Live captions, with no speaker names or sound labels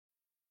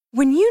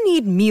When you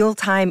need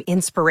mealtime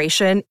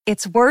inspiration,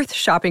 it's worth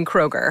shopping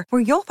Kroger,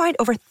 where you'll find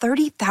over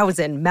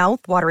 30,000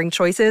 mouth-watering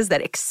choices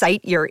that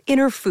excite your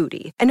inner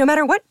foodie. And no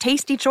matter what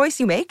tasty choice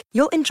you make,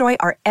 you'll enjoy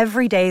our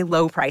everyday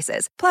low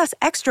prices, plus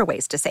extra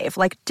ways to save,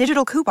 like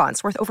digital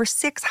coupons worth over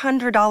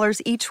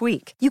 $600 each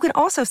week. You can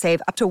also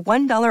save up to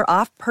 $1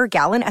 off per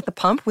gallon at the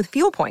pump with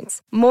fuel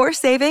points. More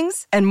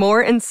savings and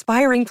more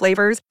inspiring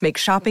flavors make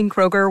shopping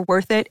Kroger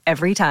worth it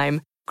every time.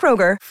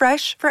 Kroger,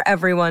 fresh for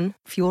everyone.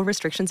 Fuel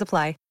restrictions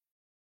apply.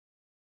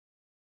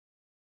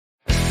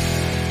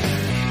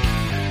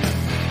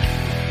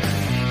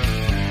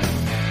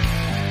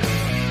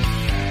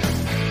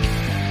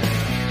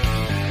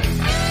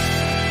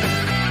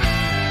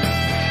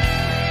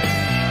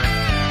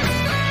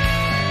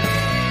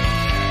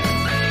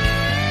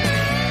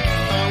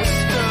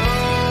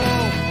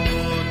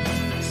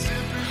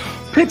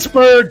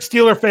 Pittsburgh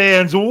Steeler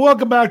fans,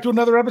 welcome back to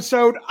another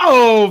episode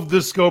of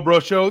the Scho Bro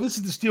Show. This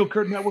is the Steel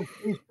Curtain Network,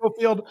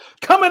 Schofield,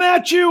 coming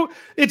at you.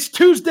 It's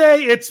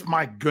Tuesday. It's,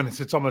 my goodness,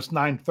 it's almost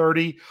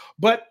 9:30.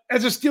 But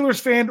as a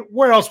Steelers fan,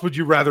 where else would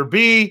you rather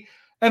be?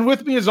 And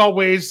with me, as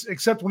always,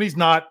 except when he's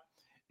not,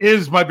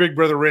 is my big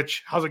brother,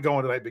 Rich. How's it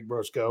going tonight, Big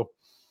Bro Scho?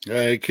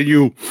 Hey, can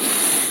you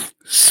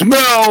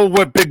smell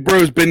what Big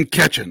Bro's been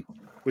catching,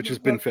 which has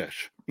been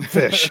fish?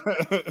 Fish.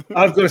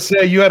 I was going to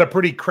say, you had a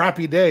pretty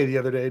crappy day the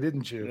other day,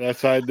 didn't you?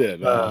 Yes, I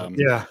did.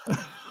 Yeah,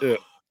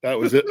 that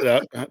was it.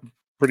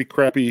 Pretty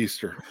crappy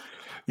Easter.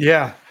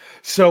 Yeah.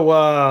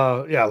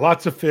 So, yeah,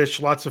 lots of fish.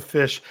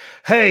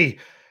 Hey,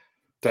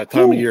 that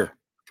time of year.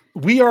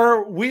 We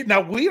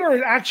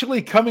are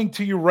actually coming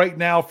to you right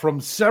now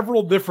from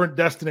several different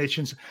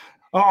destinations.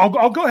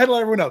 I'll go ahead and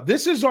let everyone know.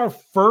 This is our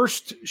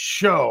first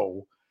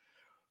show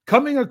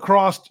coming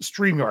across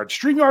StreamYard.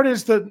 StreamYard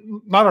is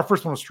not our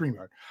first one on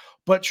StreamYard.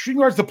 But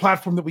StreamYard is the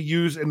platform that we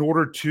use in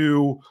order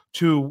to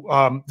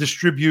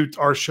distribute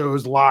our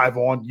shows live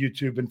on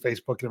YouTube and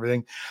Facebook and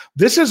everything.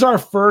 This is our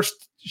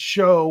first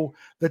show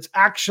that's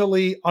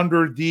actually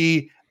under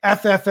the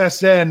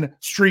FFSN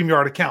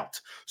StreamYard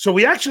account. So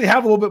we actually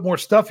have a little bit more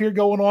stuff here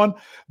going on.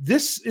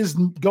 This is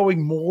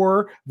going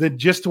more than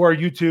just to our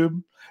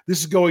YouTube. This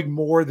is going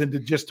more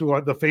than just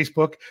to the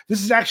Facebook.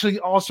 This is actually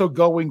also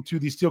going to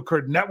the Steel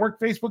Curtain Network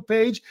Facebook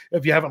page.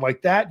 If you haven't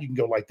liked that, you can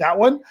go like that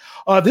one.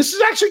 This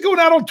is actually going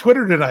out on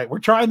Twitter tonight. We're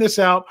trying this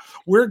out.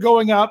 We're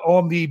going out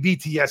on the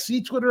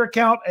BTSC Twitter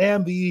account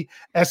and the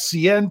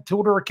SCN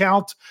Twitter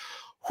account.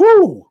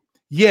 Whew.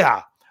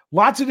 Yeah.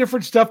 Lots of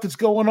different stuff that's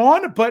going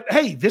on. But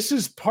hey, this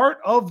is part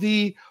of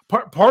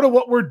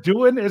what we're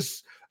doing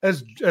as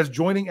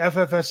joining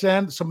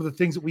FFSN, some of the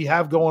things that we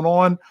have going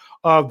on,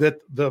 that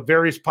the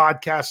various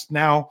podcasts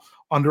now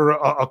under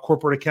a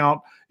corporate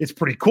account. It's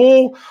pretty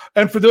cool.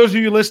 And for those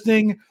of you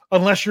listening,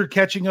 unless you're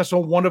catching us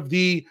on one of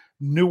the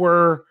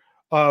newer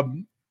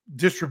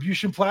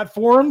distribution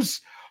platforms,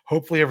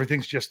 hopefully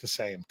everything's just the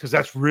same, because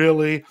that's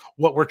really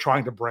what we're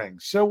trying to bring.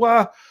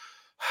 So,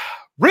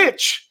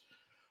 Rich,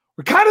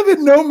 we're kind of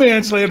in no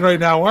man's land right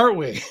now, aren't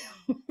we?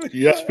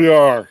 Yes, we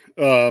are.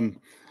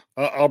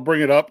 I'll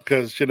bring it up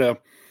because,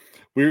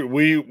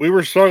 we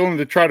were struggling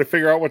to try to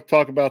figure out what to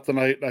talk about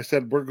tonight. I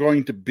said we're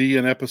going to be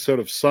an episode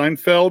of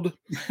Seinfeld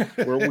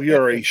where we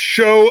are a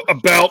show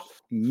about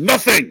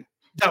nothing.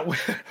 No,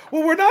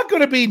 well, we're not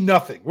going to be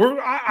nothing.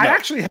 I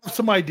actually have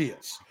some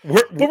ideas,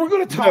 but we're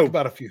going to talk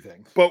about a few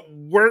things. But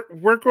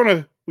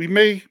we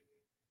may,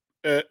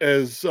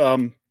 as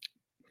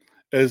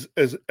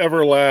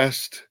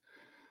Everlast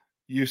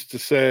used to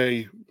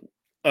say,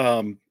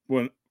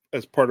 when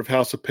as part of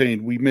House of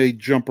Pain, we may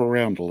jump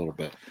around a little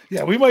bit.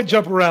 Yeah, we might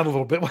jump around a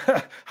little bit.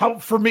 How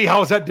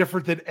is that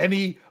different than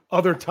any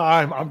other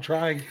time I'm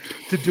trying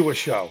to do a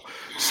show?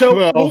 So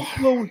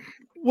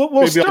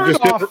we'll start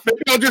off. Maybe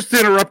I'll just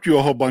interrupt you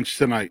a whole bunch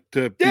tonight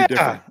to be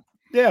different.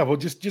 Yeah, well,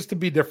 just to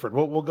be different,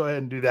 we'll go ahead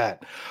and do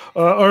that,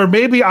 or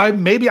maybe I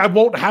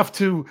won't have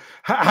to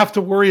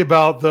worry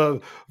about the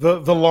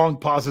long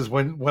pauses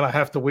when I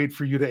have to wait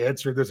for you to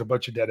answer. There's a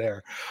bunch of dead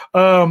air.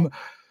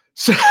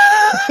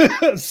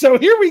 So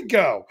here we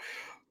go.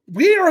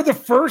 We are the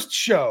first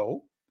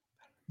show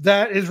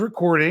that is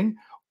recording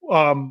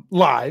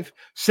live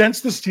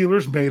since the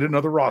Steelers made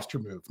another roster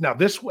move. Now,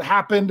 this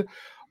happened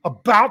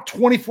about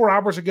 24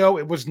 hours ago.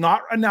 It was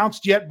not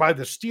announced yet by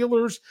the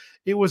Steelers.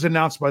 It was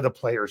announced by the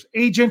player's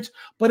agent,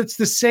 but it's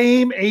the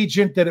same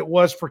agent that it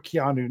was for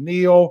Keanu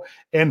Neal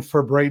and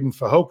for Braden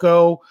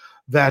Fajoko.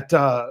 That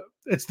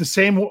it's the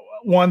same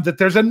one that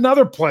there's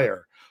another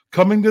player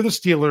coming to the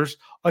Steelers,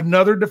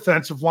 another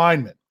defensive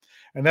lineman.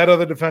 And that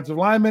other defensive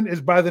lineman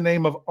is by the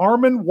name of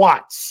Armon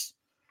Watts.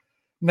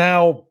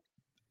 Now,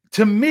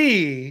 to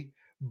me,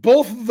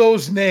 both of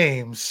those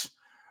names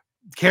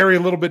carry a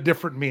little bit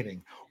different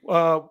meaning.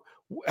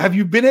 Have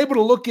you been able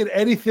to look at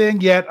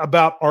anything yet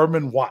about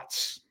Armon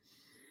Watts?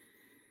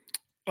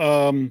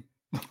 No,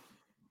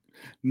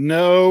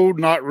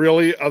 not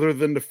really, other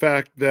than the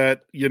fact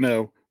that,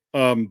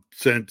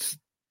 since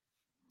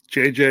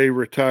JJ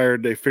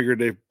retired, they figured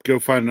they'd go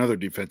find another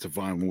defensive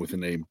lineman with a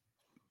name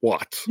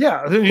Watts.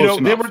 Yeah,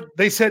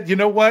 they said, you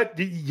know what,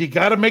 you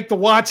got to make the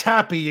Watts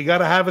happy. You got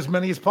to have as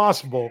many as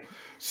possible.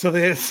 So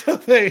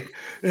they,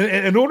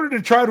 in order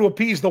to try to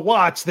appease the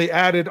Watts, they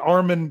added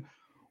Armin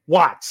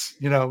Watts.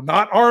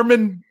 Not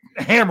Armin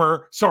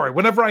Hammer. Sorry,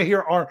 whenever I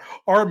hear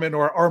Armin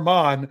or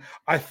Armand,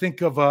 I think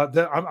of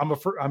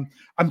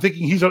I'm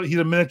thinking he's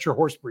a miniature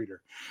horse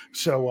breeder.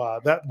 So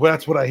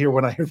that's what I hear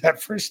when I hear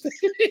that first thing.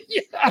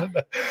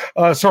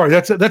 Sorry,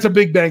 that's a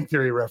Big Bang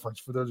Theory reference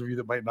for those of you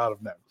that might not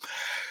have known.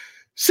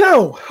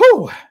 So,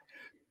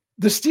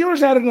 the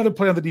Steelers added another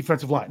play on the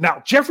defensive line.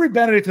 Now, Jeffrey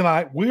Benedict and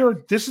I,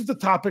 this is the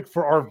topic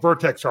for our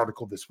Vertex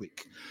article this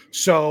week.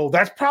 So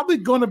that's probably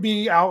going to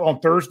be out on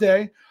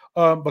Thursday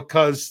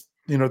because,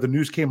 the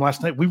news came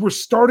last night. We were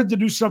started to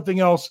do something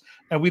else,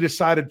 and we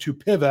decided to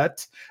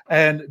pivot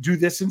and do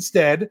this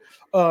instead.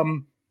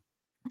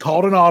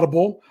 Called an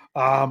audible.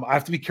 I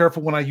have to be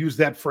careful when I use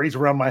that phrase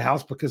around my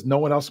house because no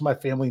one else in my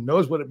family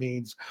knows what it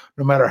means,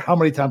 no matter how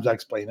many times I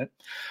explain it.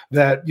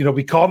 That,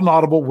 we called an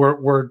audible.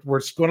 We're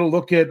going to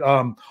look at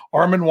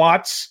Armin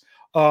Watts,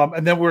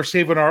 and then we're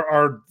saving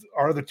our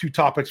other two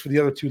topics for the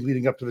other two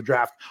leading up to the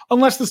draft,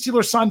 unless the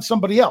Steelers sign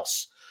somebody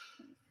else.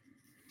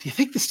 Do you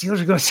think the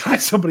Steelers are going to sign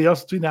somebody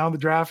else between now and the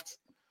draft?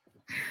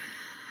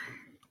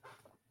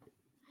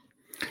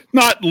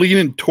 Not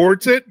leaning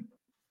towards it,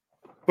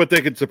 but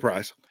they could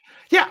surprise.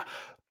 Yeah,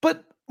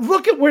 but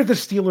look at where the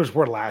Steelers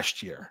were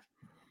last year.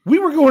 We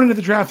were going into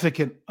the draft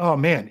thinking, oh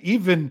man,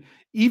 even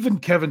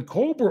Kevin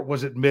Colbert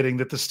was admitting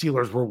that the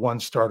Steelers were one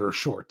starter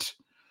short.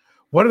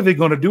 What are they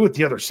going to do with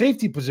the other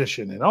safety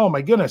position? And oh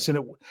my goodness, and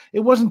it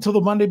wasn't until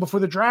the Monday before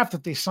the draft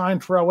that they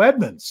signed Terrell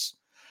Edmunds.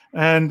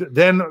 And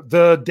then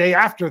the day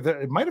after,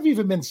 it might have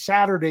even been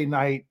Saturday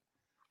night.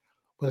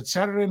 Was it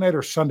Saturday night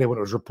or Sunday when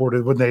it was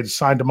reported when they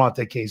signed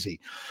DeMonte Casey?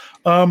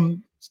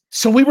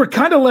 So we were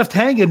kind of left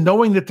hanging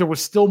knowing that there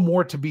was still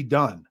more to be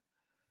done.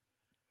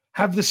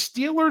 Have the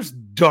Steelers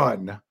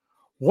done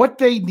what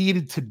they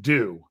needed to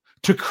do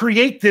to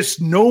create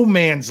this no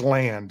man's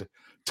land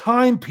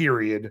time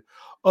period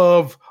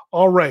of,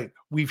 all right,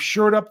 we've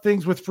shored up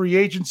things with free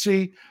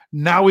agency.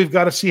 Now we've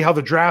got to see how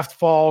the draft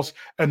falls,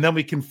 and then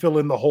we can fill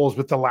in the holes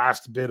with the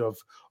last bit of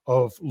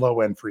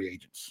low-end free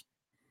agents.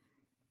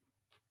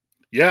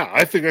 Yeah,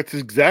 I think that's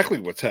exactly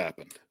what's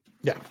happened.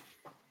 Yeah.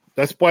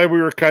 That's why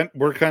we're kind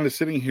of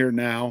sitting here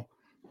now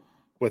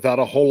without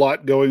a whole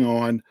lot going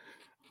on.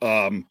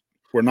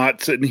 We're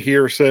not sitting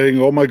here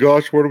saying, oh my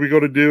gosh, what are we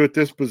going to do at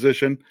this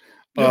position?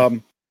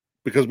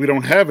 Because we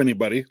don't have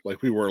anybody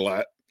like we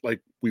were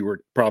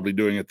probably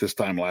doing at this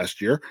time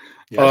last year.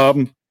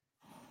 Yes.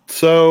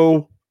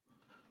 So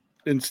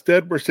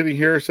instead we're sitting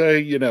here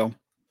saying,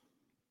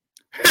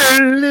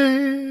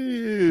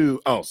 hello.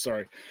 Oh,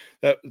 sorry.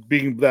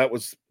 That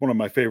was one of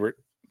my favorite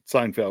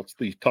Seinfelds,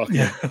 the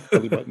talking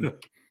button.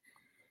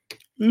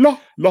 La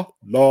la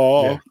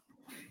la. Yeah.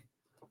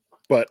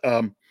 But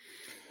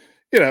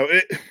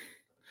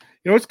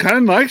it's kind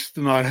of nice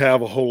to not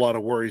have a whole lot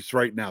of worries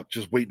right now,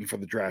 just waiting for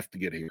the draft to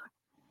get here.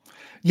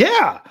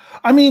 Yeah.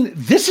 I mean,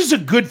 this is a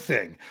good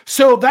thing.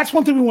 So that's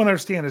one thing we want to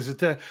understand is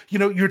that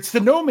it's the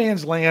no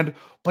man's land,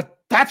 but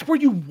that's where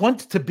you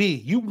want to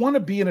be. You want to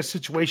be in a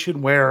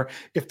situation where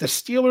if the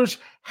Steelers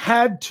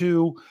had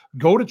to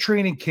go to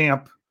training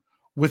camp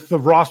with the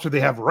roster they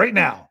have right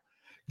now,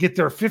 get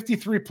their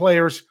 53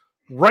 players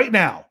right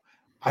now,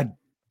 I'd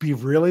be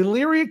really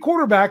leery at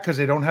quarterback because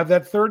they don't have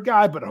that third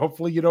guy, but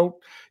hopefully you don't,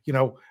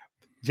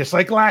 just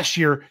like last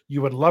year,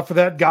 you would love for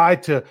that guy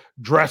to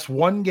dress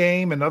one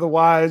game and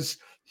otherwise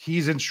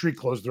he's in street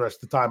clothes the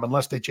rest of the time,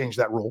 unless they change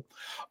that rule.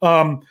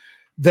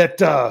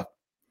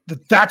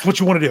 That's what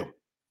you want to do.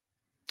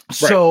 Right.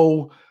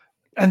 So,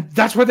 and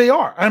that's where they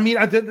are. I mean,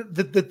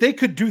 that they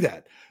could do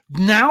that.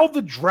 Now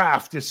the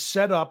draft is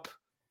set up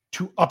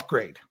to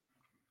upgrade.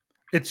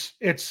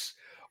 It's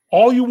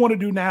all you want to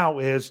do now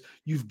is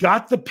you've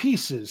got the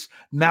pieces.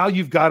 Now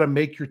you've got to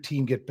make your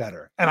team get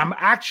better. And I'm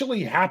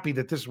actually happy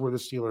that this is where the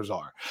Steelers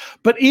are.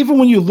 But even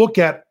when you look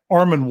at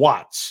Armin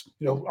Watts,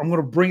 I'm going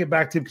to bring it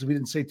back to him because we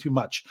didn't say too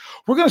much.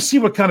 We're going to see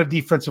what kind of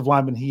defensive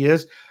lineman he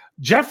is.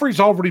 Jeffrey's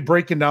already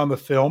breaking down the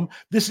film.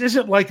 This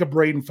isn't like a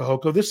Braden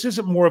Fajoko. This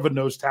isn't more of a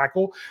nose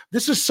tackle.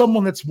 This is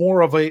someone that's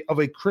more of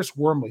a Chris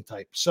Wormley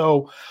type.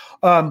 So,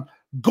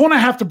 going to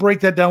have to break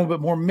that down a little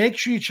bit more. Make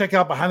sure you check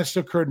out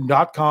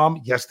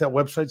BehindTheSteelCurtain.com. Yes, that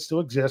website still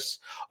exists.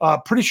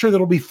 Pretty sure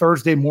that'll be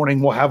Thursday morning.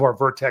 We'll have our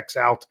Vertex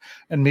out,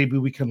 and maybe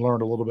we can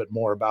learn a little bit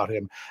more about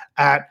him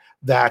at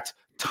that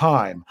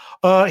time.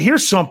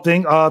 Here's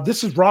something.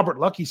 This is Robert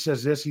Lucky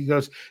says this. He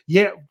goes,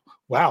 yeah,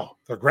 wow,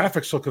 the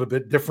graphics look a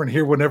bit different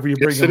here whenever you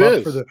bring them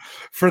up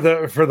for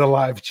the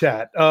live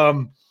chat.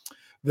 I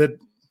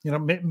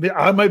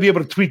might be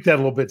able to tweak that a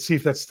little bit, see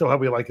if that's still how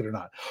we like it or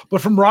not.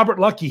 But from Robert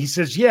Lucky, he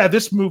says, yeah,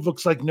 this move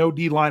looks like no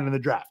D-line in the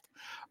draft.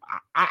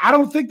 I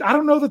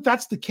don't know that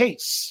that's the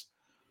case.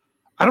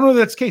 I don't know that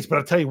that's the case, but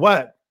I'll tell you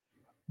what,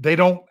 they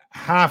don't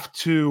have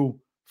to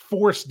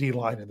force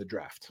D-line in the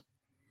draft.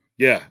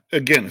 Yeah.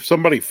 Again, if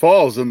somebody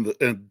falls and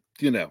the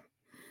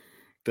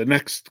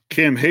next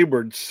Cam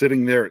Hayward's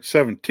sitting there at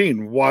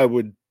 17, why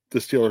would the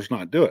Steelers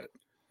not do it?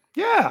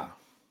 Yeah.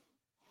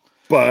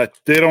 But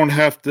they don't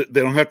have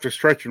to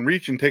stretch and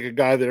reach and take a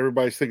guy that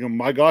everybody's thinking,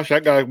 my gosh,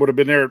 that guy would have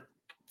been there at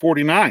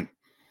 49.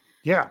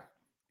 Yeah.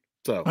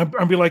 So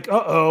I'd be like,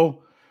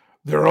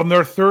 they're on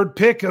their third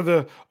pick of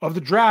the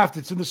draft.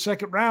 It's in the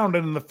second round,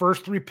 and in the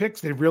first 3 picks,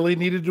 they really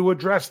needed to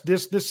address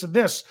this, and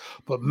this.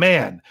 But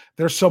man,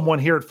 there's someone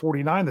here at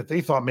 49 that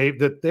they thought maybe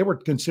that they were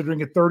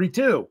considering at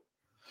 32.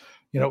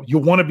 You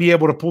want to be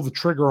able to pull the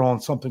trigger on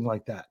something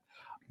like that.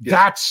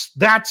 Yeah.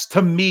 That's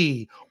to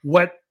me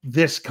what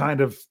this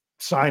kind of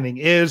signing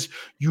is.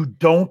 You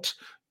don't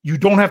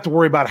have to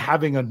worry about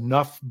having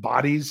enough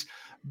bodies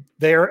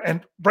there.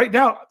 And right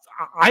now,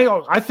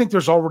 I think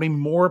there's already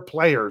more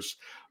players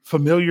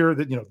familiar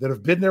that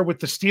have been there with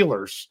the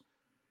Steelers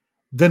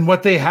than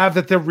what they have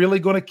that they're really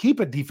going to keep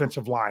a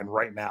defensive line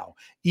right now,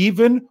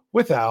 even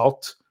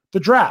without the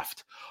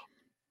draft.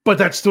 But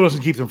that still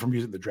doesn't keep them from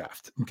using the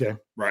draft. Okay.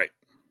 Right.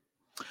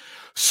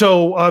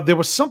 So there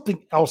was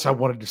something else I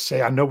wanted to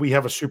say. I know we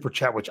have a super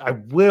chat, which I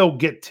will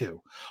get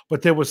to,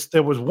 but there was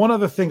one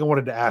other thing I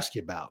wanted to ask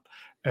you about,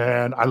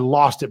 and I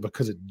lost it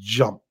because it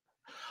jumped.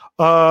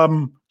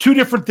 2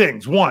 different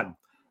things. One,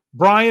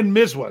 Brian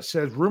Mizwa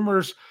says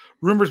rumors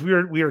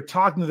we are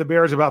talking to the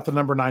Bears about the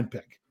number 9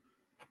 pick.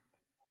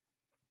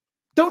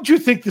 Don't you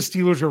think the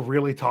Steelers are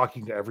really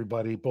talking to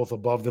everybody, both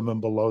above them and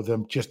below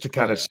them, just to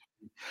kind of?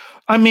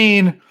 I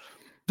mean,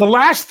 the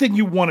last thing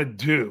you want to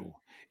do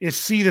is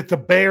see that the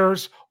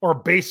Bears are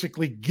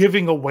basically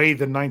giving away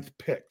the 9th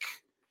pick.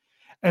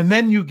 And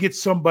then you get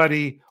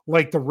somebody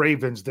like the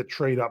Ravens that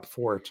trade up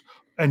for it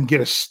and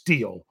get a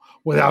steal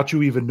without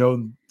you even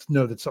know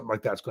that something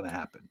like that's going to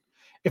happen.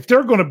 If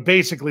they're going to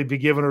basically be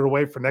giving it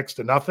away for next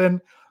to nothing,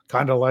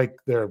 kind of like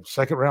their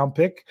 2nd round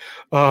pick,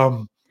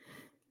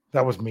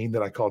 that was mean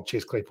that I called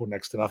Chase Claypool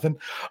next to nothing.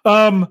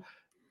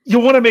 You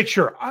want to make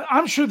sure.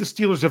 I'm sure the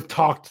Steelers have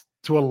talked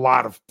to a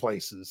lot of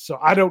places. So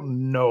I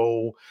don't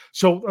know.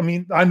 So, I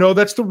mean, I know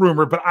that's the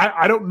rumor, but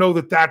I don't know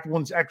that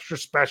one's extra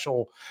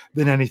special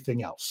than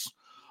anything else.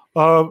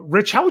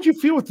 Rich, how would you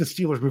feel if the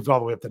Steelers moved all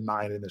the way up to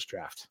 9 in this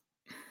draft?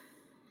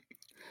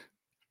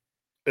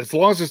 As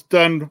long as it's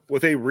done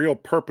with a real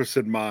purpose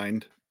in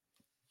mind,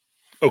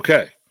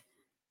 okay.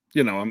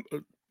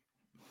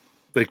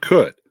 They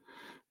could,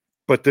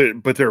 but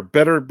there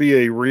better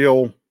be a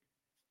real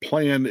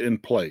plan in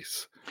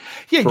place.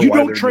 Yeah,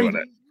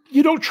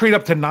 you don't trade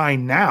up to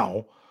 9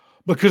 now,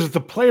 because if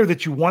the player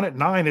that you want at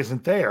 9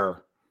 isn't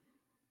there,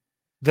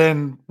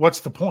 then what's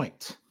the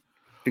point?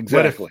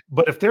 Exactly.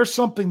 But if there's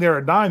something there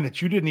at 9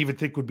 that you didn't even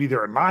think would be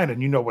there at 9,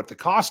 and you know what the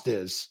cost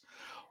is,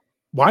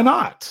 why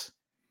not?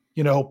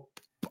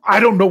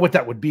 I don't know what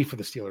that would be for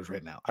the Steelers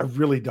right now. I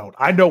really don't.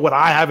 I know what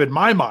I have in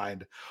my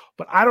mind,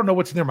 but I don't know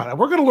what's in their mind. And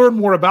we're going to learn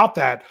more about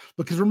that,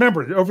 because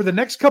remember, over the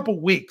next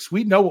couple weeks,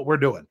 we know what we're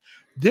doing.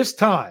 This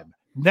time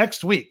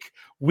next week,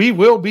 we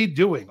will be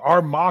doing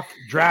our mock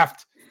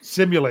draft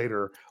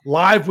simulator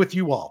live with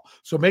you all.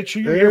 So make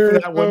sure you're here for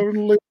that one.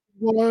 Only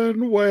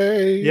one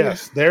way.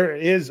 Yes, there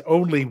is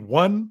only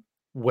one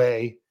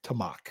way to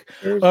mock.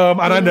 And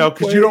I know,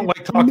 because you don't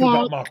like talking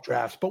about mock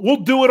drafts, but we'll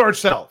do it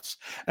ourselves.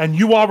 And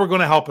you all are going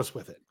to help us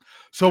with it.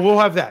 So we'll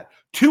have that.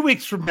 2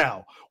 weeks from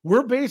now,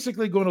 we're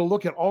basically going to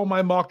look at all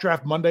my mock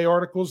draft Monday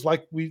articles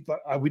like we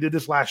did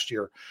this last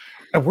year.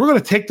 And we're going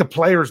to take the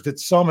players that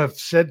some have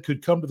said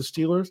could come to the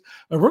Steelers,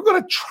 and we're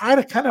going to try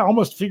to kind of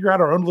almost figure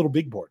out our own little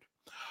big board.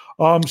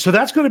 So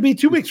that's going to be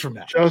 2 weeks from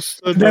now.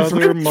 Just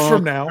another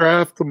mock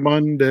draft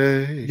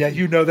Monday.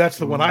 Yeah, that's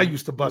the one I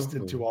used to bust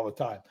into all the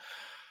time.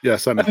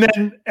 Yes, I know.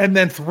 And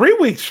then 3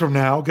 weeks from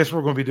now, guess what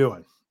we're going to be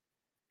doing?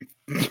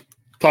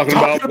 Talking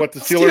about what the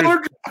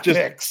Steelers just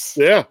picks.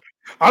 Yeah.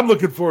 I'm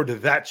looking forward to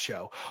that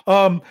show.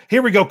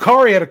 Here we go.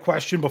 Kari had a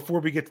question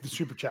before we get to the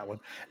super chat one.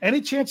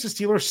 Any chance the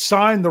Steelers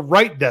sign the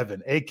right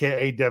Devin,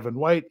 a.k.a. Devin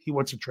White? He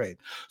wants a trade.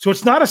 So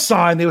it's not a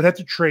sign. They would have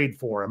to trade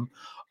for him.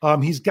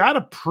 He's got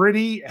a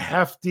pretty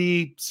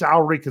hefty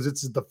salary because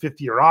it's the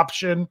 5th-year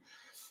option.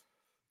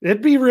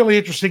 It'd be really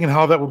interesting in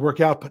how that would work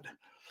out. But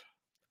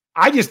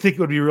I just think it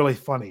would be really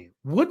funny.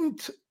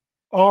 Wouldn't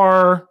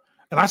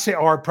and I say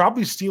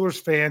probably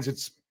Steelers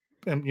fans,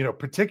 and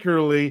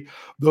particularly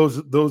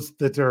those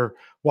that are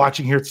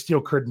watching here at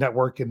Steel Curtain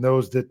Network and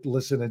those that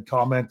listen and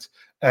comment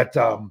at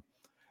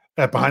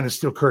Behind the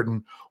Steel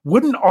Curtain,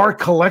 wouldn't our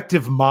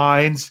collective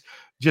minds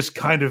just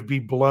kind of be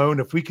blown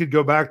if we could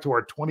go back to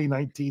our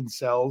 2019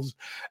 selves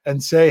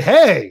and say,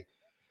 hey,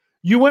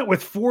 you went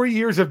with 4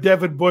 years of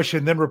Devin Bush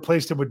and then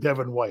replaced him with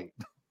Devin White?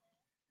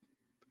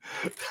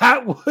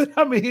 How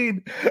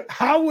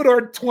would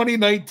our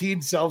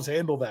 2019 selves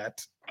handle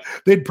that?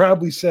 They'd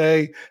probably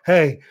say,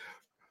 hey,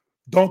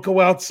 don't go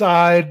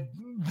outside.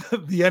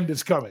 The end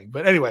is coming.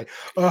 But anyway,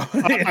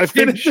 I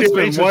think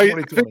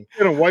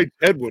White's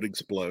head would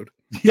explode.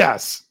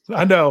 Yes,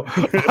 I know.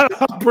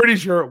 I'm pretty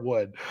sure it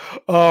would.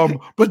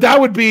 But that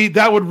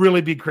would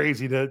really be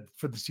crazy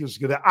for the Steelers to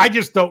do that. I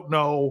just don't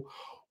know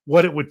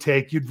what it would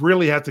take. You'd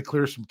really have to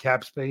clear some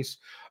cap space.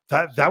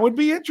 That would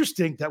be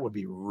interesting. That would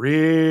be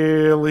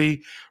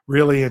really,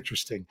 really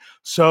interesting.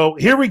 So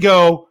here we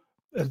go.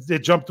 It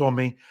jumped on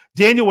me.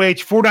 Daniel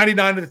H,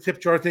 $4.99 to the tip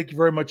jar. Thank you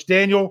very much.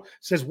 Daniel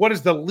says, what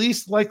is the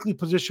least likely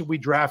position we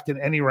draft in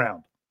any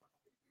round?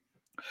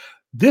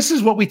 This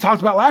is what we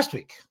talked about last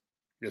week.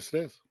 Yes,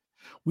 it is.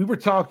 We were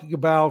talking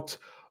about,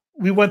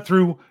 we went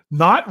through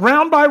not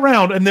round by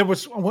round. And there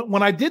was,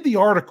 when I did the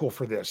article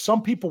for this,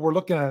 some people were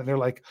looking at it and they're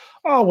like,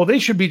 oh, well, they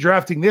should be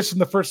drafting this in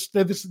the first.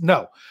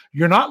 No,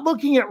 you're not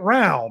looking at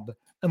round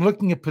and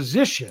looking at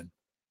position.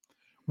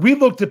 We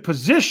looked at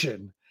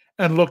position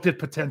and looked at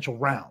potential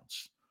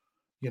rounds,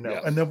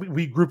 Yes. and then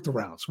we grouped the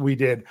rounds. We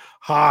did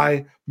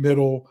high,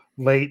 middle,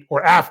 late,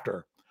 or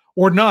after,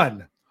 or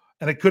none.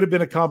 And it could have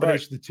been a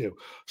combination of the two.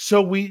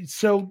 So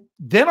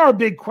then our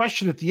big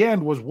question at the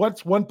end was,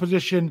 what's one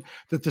position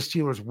that the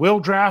Steelers will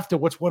draft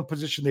and what's one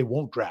position they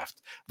won't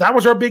draft? That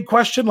was our big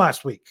question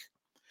last week.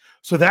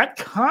 So that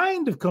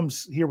kind of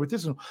comes here with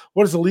this one.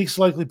 What is the least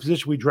likely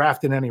position we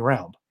draft in any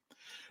round?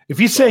 If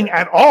he's saying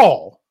at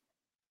all,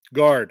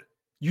 guard.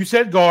 You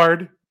said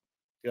guard.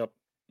 Yep.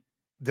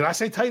 Did I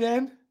say tight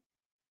end?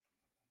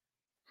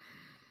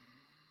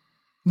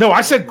 No,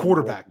 I said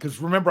quarterback because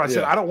remember I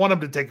said I don't want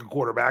him to take a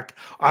quarterback.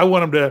 I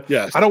want him to.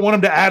 Yes. I don't want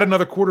him to add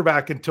another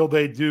quarterback until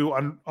they do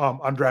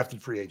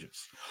undrafted free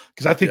agents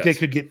because I think they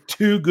could get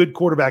two good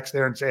quarterbacks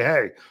there and say,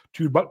 hey,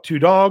 two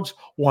dogs,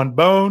 one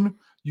bone.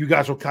 You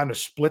guys will kind of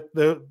split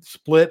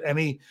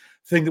anything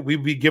that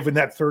we'd be giving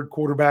that third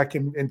quarterback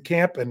in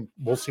camp, and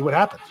we'll see what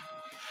happens.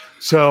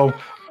 So.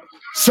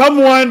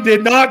 Someone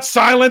did not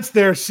silence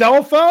their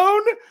cell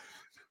phone.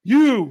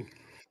 You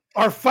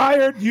are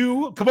fired.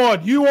 Come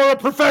on. You are a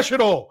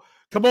professional.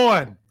 Come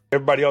on.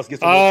 Everybody else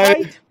gets a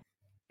little tight.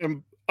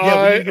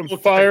 I am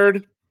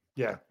fired.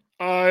 Yeah.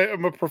 I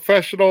am a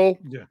professional.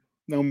 Yeah.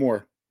 No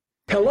more.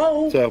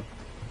 Hello. So,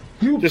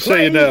 you just play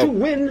so you know. to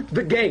win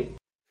the game.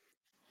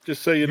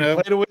 Just so you know.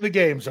 Play to win the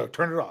game, so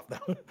turn it off.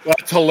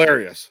 That's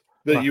hilarious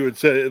that you would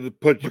say you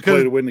play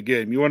to win the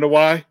game. You want to know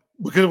why?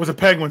 Because it was a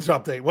Penguins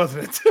update,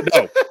 wasn't it?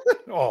 No.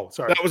 Oh,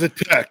 sorry. That was a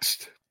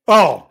text.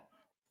 Oh.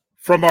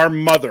 From our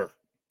mother.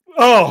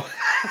 Oh.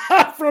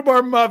 From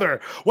our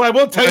mother. Well, I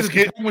will tell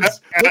you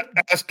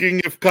asking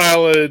if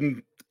Kyle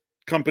and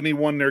company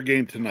won their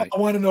game tonight. I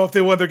want to know if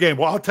they won their game.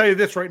 Well, I'll tell you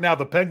this right now.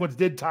 The Penguins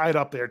did tie it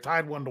up there,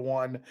 tied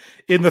 1-1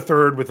 in the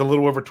third with a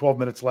little over 12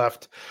 minutes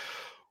left.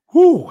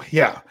 Whew,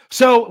 yeah.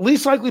 So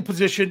least likely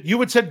position, you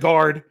had said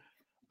guard.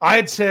 I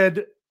had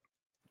said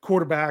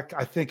quarterback,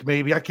 I think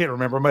maybe. I can't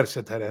remember. I might have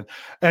said tight end.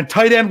 And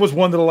tight end was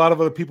one that a lot of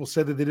other people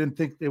said that they didn't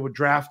think they would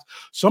draft.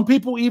 Some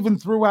people even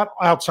threw out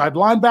outside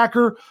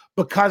linebacker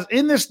because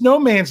in this no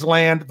man's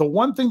land, the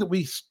one thing that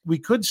we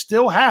could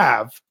still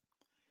have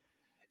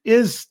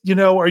is,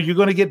 are you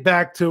going to get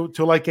back to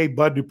like a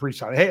Bud Dupree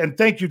sign? Hey, and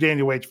thank you,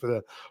 Daniel H, for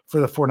the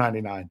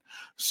 $4.99.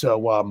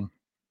 So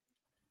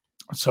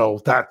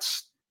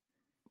that's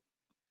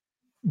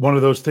one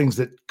of those things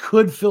that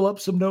could fill up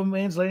some no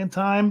man's land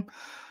time.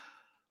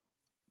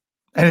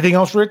 Anything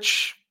else,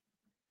 Rich,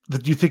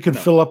 that you think could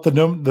fill up the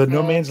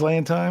no man's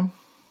land time?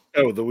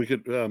 Oh, that we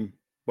could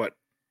what?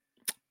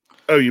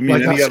 Oh, you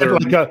mean like any other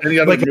move?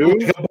 Like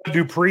a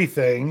Dupree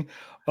thing?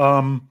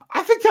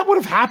 I think that would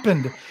have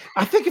happened.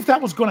 I think if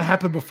that was going to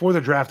happen before the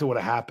draft, it would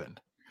have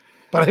happened.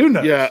 But who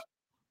knows? Yeah.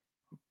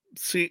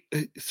 See,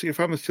 if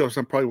I'm the Steelers,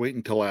 I'm probably waiting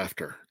until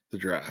after the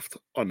draft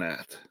on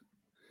that.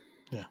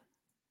 Yeah.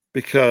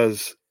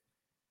 Because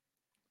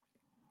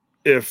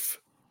if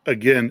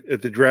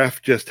the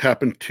draft just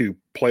happened to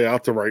play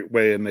out the right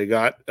way and they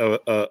got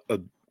a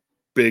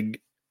big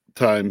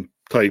time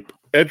type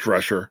edge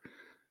rusher,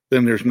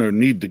 then there's no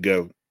need to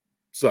go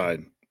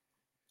sign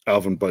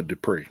Alvin Bud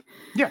Dupree.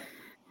 Yeah.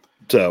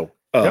 So,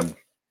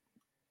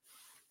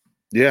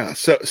 yeah.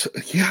 So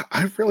yeah,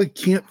 I really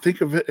can't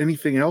think of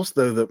anything else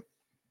though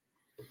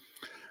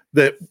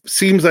that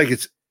seems like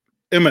it's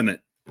imminent.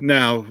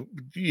 Now,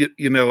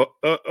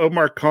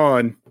 Omar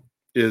Khan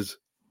is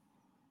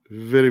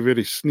very,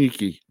 very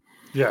sneaky.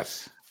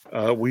 Yes.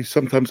 We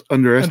sometimes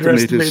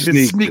underestimate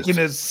his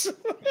sneakiness.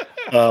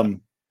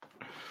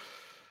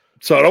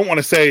 So I don't want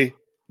to say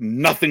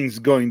nothing's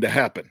going to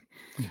happen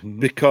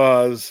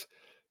because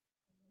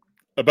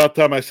about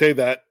the time I say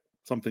that,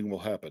 something will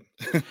happen.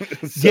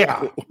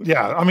 Yeah.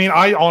 I mean,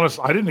 I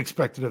didn't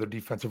expect another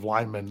defensive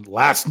lineman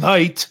last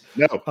night.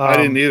 No, I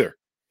didn't either.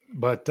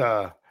 But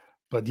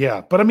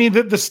yeah. But I mean,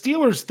 the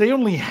Steelers, they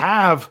only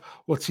have,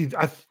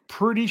 I'm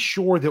pretty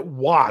sure that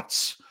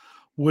Watts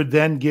would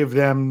then give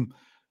them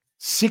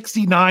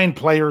 69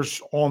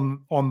 players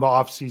on the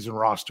offseason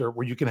roster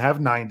where you can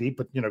have 90,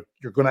 but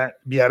you're going to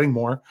be adding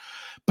more.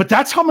 But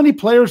that's how many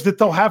players that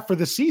they'll have for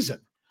the season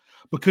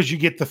because you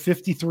get the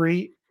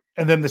 53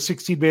 and then the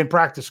 16-man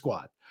practice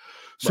squad.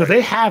 So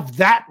they have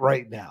that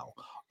right now.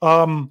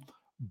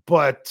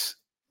 But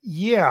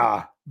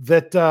yeah,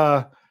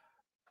 that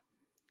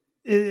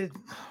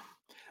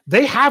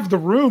they have the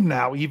room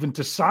now even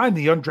to sign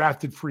the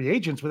undrafted free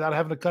agents without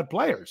having to cut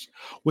players,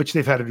 which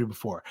they've had to do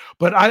before.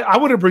 But I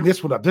want to bring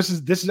this one up. This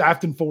is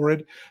Afton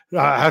Forward.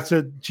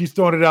 She's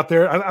throwing it out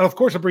there. And of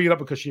course, I bring it up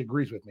because she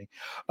agrees with me.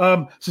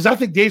 Says, I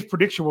think Dave's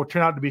prediction will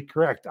turn out to be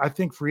correct. I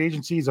think free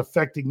agency is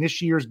affecting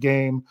this year's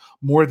game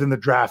more than the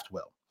draft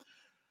will.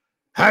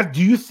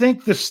 Do you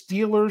think the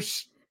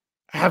Steelers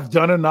have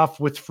done enough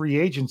with free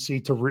agency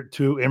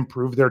to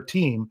improve their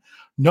team,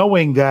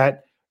 knowing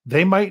that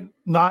they might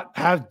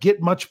not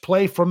get much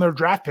play from their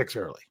draft picks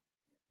early?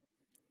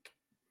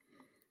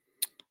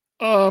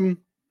 Yeah,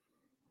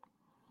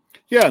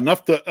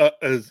 enough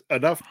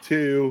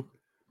to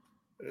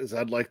as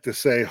I'd like to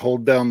say,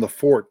 hold down the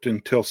fort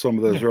until some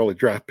of those early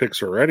draft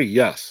picks are ready.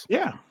 Yes.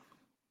 Yeah.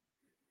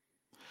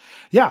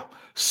 Yeah.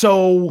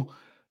 So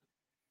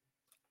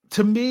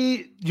to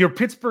me, your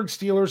Pittsburgh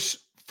Steelers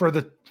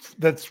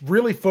that's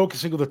really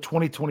focusing on the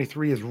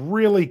 2023 has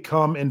really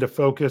come into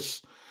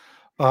focus.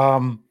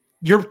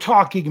 You're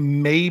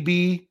talking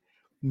maybe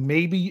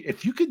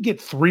if you could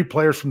get 3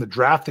 players from the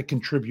draft that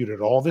contribute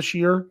at all this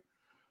year,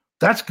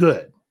 that's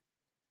good.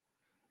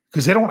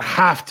 Because they don't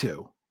have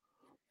to.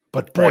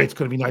 But boy, It's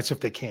going to be nice if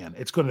they can.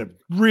 It's going to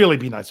really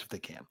be nice if they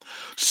can.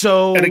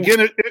 So, and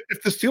again,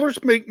 if the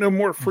Steelers make no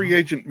more free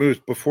agent moves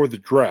before the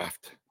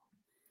draft,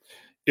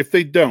 if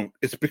they don't,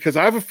 it's because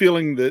I have a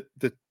feeling that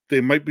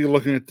they might be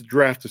looking at the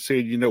draft to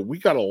say, we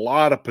got a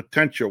lot of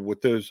potential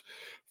with those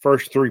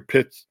first 3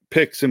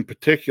 picks in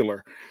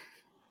particular,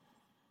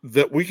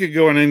 that we could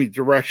go in any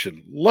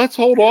direction. Let's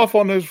hold off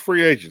on those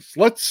free agents.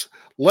 Let's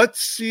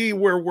see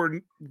where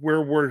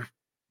we're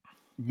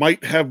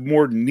might have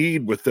more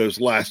need with those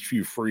last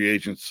few free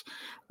agents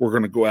we're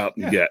going to go out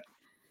and get.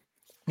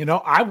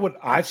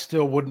 I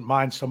still wouldn't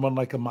mind someone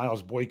like a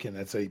Miles Boykin.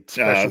 That's a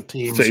special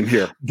teams same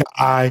here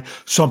guy,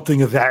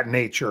 something of that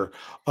nature.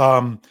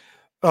 And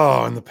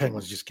the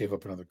Penguins just gave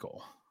up another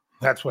goal.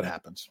 That's what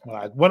happens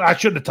when I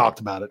shouldn't have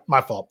talked about it.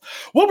 My fault.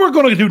 What we're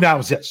going to do now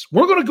is this.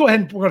 We're going to go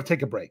ahead and we're going to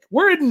take a break.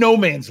 We're in no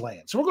man's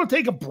land. So we're going to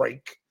take a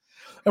break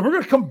and we're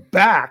going to come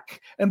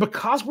back. And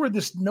because we're in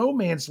this no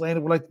man's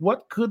land, we're like,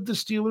 what could the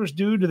Steelers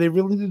do? Do they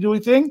really need to do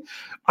anything?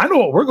 I know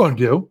what we're going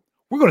to do.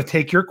 We're going to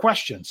take your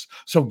questions.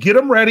 So get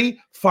them ready,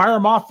 fire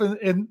them off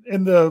in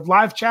the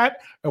live chat,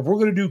 and we're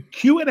going to do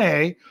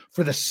Q&A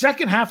for the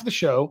second half of the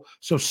show.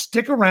 So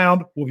stick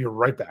around. We'll be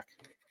right back.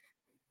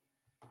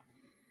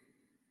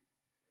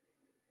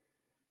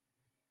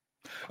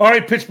 All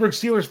right, Pittsburgh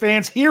Steelers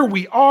fans, here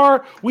we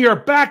are. We are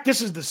back.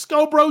 This is the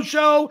Scho Bro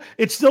Show.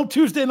 It's still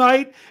Tuesday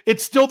night.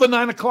 It's still the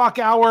 9 o'clock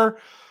hour.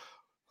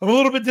 I'm a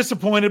little bit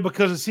disappointed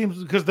because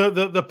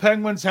the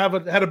Penguins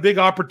had a big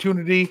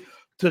opportunity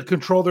to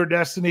control their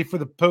destiny for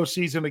the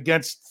postseason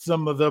against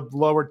some of the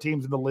lower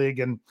teams in the league,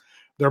 and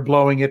they're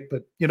blowing it.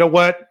 But you know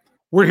what?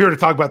 We're here to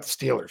talk about the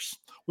Steelers.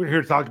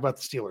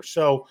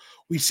 So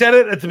we said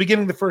it at the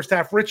beginning of the first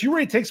half. Rich, you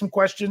ready to take some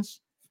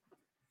questions?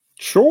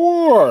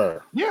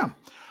 Sure. Yeah.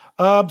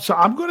 So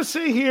I'm going to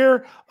say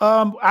here,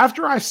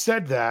 after I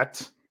said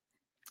that,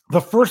 the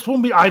first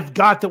one I've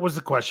got that was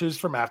the question is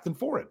from Afton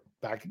Forward.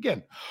 Back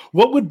again.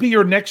 What would be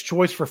your next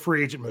choice for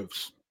free agent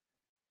moves?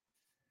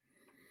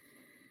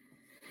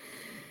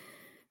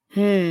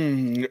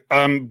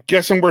 I'm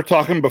guessing we're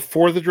talking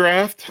before the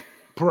draft.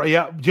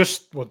 Yeah,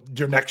 just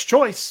your next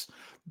choice.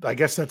 I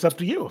guess that's up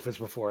to you if it's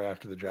before or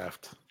after the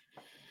draft.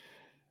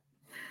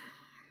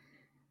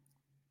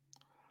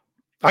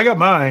 I got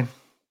mine.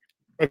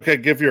 Okay,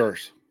 give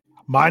yours.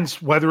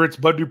 Mine's whether it's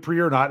Bud Dupree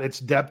or not, it's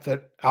depth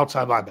at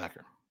outside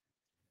linebacker.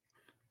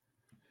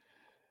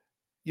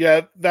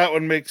 Yeah, that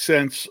would make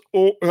sense.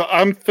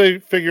 I'm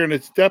figuring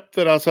it's depth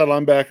at outside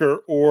linebacker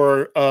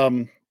or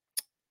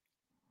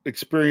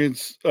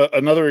experience,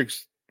 another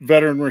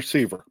veteran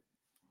receiver.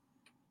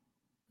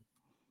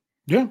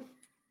 Yeah,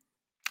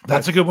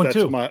 that's a good one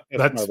too.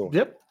 That's my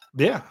yep.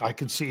 Yeah, I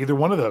can see either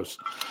one of those.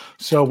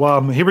 So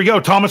here we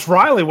go. Thomas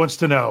Riley wants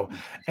to know,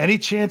 any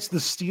chance the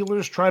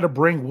Steelers try to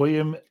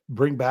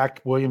bring back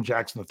William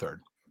Jackson III?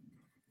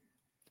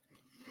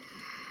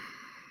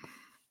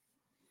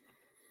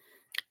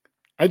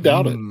 I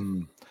doubt it.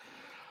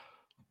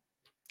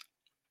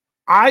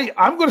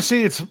 I'm going to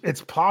say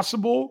it's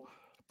possible,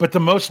 but the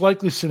most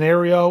likely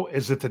scenario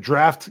is that the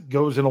draft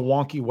goes in a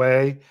wonky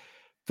way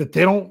that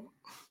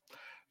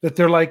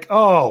they're like,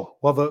 oh,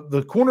 well,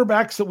 the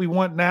cornerbacks that we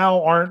want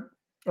now are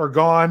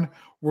gone.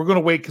 We're going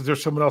to wait because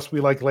there's someone else we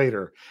like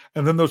later.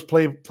 And then those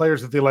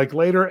players that they like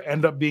later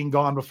end up being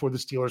gone before the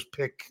Steelers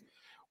pick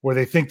where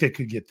they think they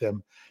could get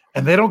them.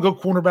 And they don't go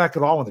cornerback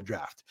at all in the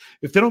draft.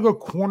 If they don't go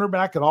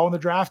cornerback at all in the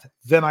draft,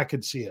 then I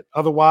could see it.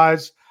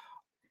 Otherwise,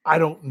 I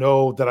don't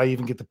know that I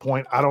even get the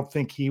point. I don't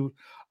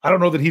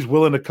know that he's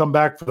willing to come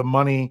back for the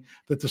money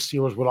that the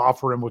Steelers would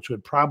offer him, which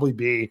would probably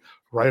be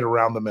right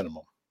around the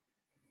minimum.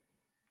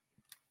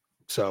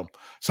 So,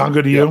 sound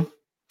good to you?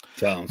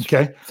 Sounds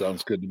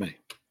good to me.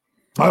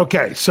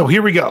 Okay, so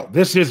here we go.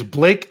 This is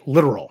Blake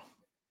Literal.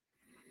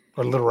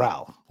 Or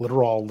Literal,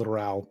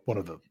 one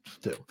of the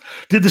two.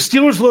 Did the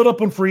Steelers load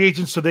up on free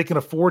agents so they can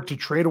afford to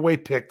trade away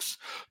picks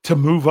to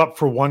move up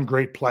for one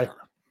great player?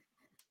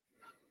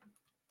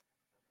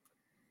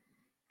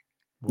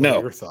 What No.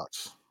 are your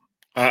thoughts?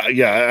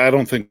 Yeah, I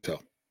don't think so.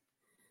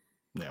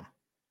 Yeah.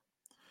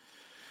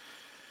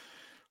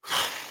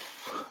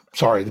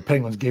 Sorry, the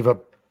Penguins gave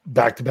up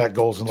back-to-back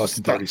goals in less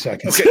than 30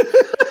 seconds. Okay.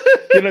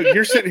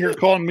 You're sitting here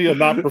calling me a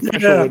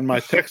non-professional when my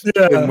text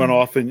thing went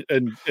off, and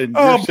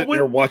you're sitting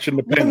here watching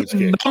the Penguins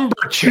game.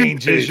 Number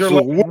changes. You're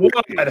like,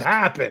 what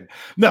happened?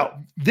 No,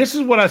 this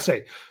is what I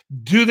say.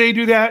 Do they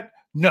do that?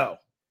 No.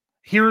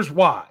 Here's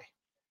why.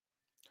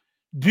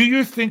 Do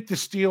you think the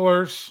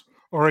Steelers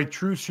are a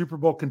true Super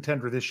Bowl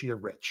contender this year,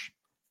 Rich?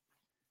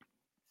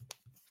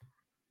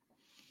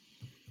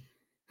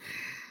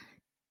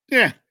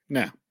 Yeah,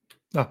 no.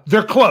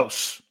 They're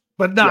close,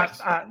 but not.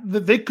 Yes.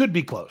 They could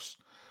be close.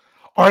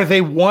 Are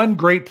they one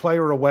great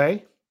player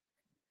away?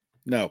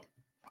 No.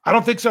 I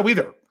don't think so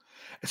either.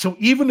 So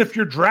even if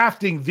you're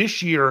drafting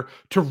this year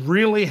to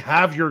really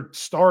have your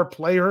star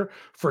player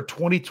for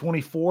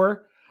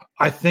 2024,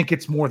 I think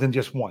it's more than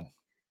just one.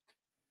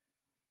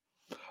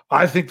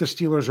 I think the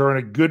Steelers are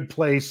in a good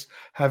place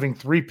having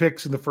 3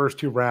 picks in the first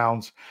 2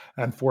 rounds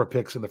and 4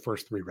 picks in the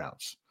first 3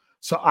 rounds.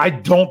 So I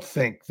don't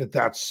think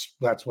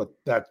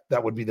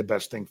that would be the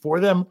best thing for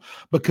them,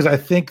 because I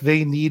think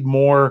they need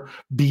more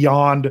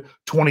beyond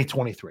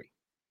 2023.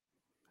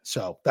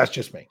 So that's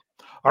just me.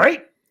 All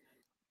right.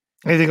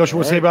 Anything else you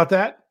want to say about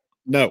that?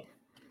 No.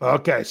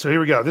 Okay. So here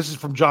we go. This is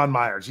from John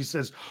Myers. He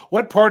says,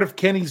 what part of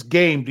Kenny's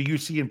game do you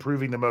see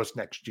improving the most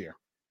next year?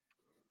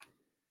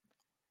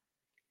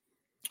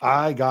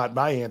 I got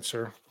my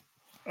answer.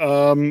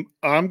 I'm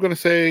going to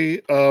say,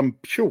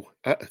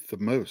 the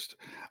most.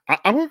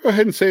 I'm going to go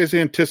ahead and say his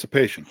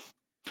anticipation.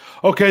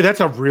 Okay,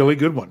 that's a really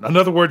good one. In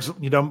other words,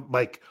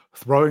 like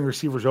throwing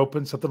receivers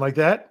open, something like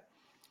that?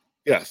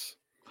 Yes.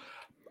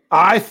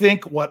 I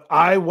think what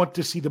I want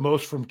to see the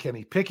most from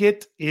Kenny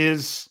Pickett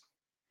is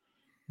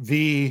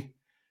the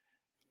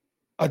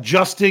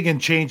adjusting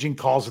and changing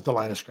calls at the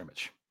line of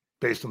scrimmage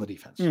based on the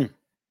defense.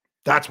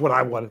 That's what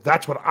I wanted.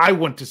 That's what I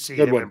want to see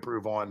him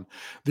improve on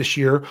this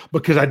year,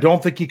 because I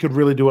don't think he could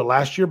really do it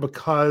last year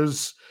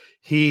because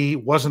he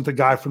wasn't the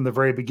guy from the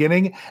very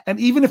beginning. And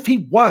even if he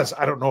was,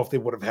 I don't know if they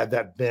would have had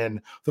that been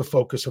the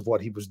focus of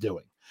what he was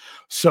doing.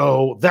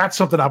 So that's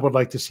something I would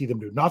like to see them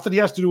do. Not that he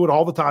has to do it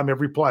all the time,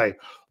 every play,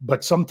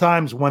 but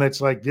sometimes when it's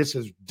like, this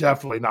is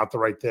definitely not the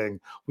right thing,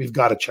 we've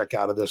got to check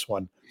out of this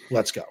one.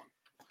 Let's go.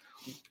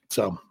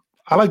 So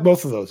I like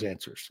both of those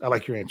answers. I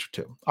like your answer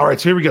too. All right,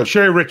 so here we go.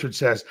 Sherry Richards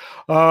says,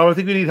 I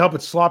think we need help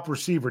at slot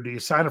receiver. Do you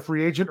sign a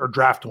free agent or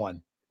draft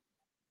one?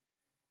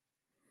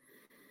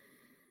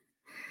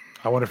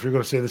 I wonder if you're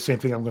going to say the same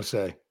thing I'm going to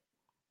say.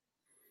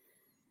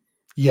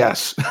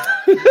 Yes.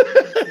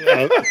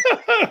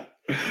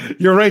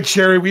 You're right,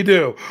 Sherry. We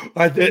do.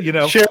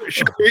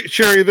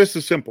 Sherry, this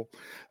is simple.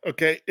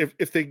 Okay,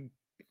 if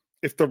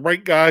the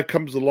right guy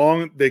comes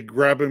along, they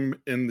grab him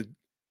in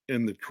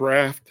the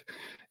draft.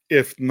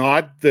 If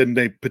not, then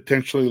they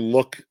potentially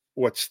look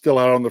what's still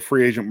out on the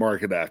free agent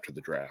market after the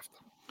draft.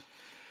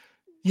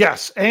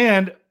 Yes,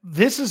 and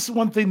this is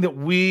one thing that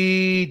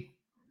we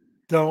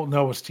don't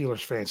know as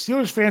Steelers fans.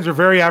 Steelers fans are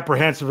very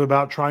apprehensive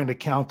about trying to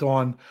count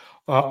on.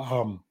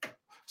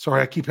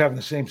 Sorry, I keep having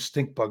the same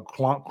stink bug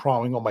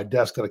crawling on my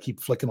desk that I keep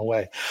flicking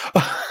away.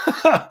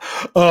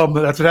 That's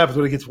what happens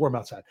when it gets warm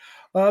outside.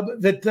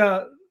 That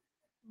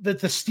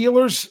the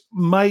Steelers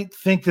might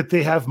think that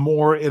they have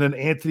more in an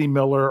Anthony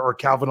Miller or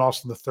Calvin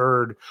Austin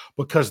III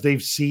because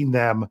they've seen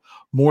them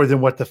more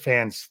than what the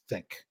fans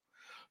think.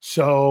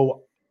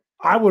 So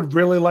I would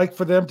really like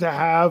for them to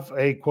have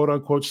a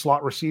quote-unquote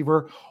slot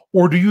receiver.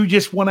 Or do you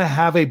just want to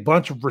have a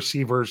bunch of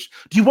receivers?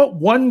 Do you want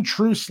one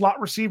true slot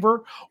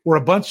receiver or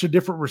a bunch of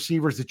different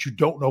receivers that you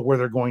don't know where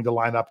they're going to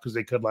line up because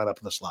they could line up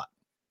in the slot?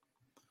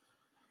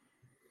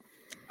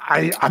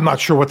 I'm not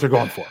sure what they're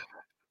going for.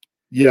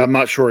 Yeah, I'm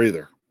not sure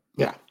either.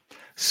 Yeah.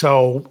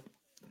 So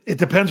it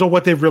depends on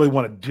what they really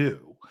want to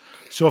do.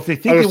 So if they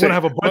think they want to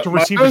have a bunch of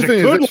receivers that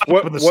could line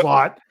up in the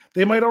slot,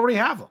 they might already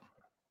have them.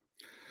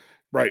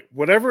 Right.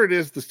 Whatever it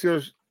is, the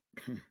Steelers...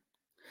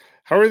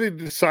 However they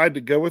decide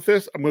to go with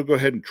this, I'm going to go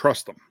ahead and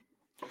trust them.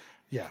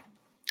 Yeah.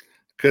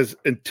 Because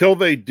until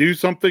they do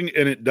something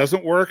and it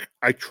doesn't work,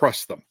 I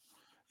trust them.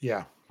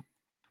 Yeah.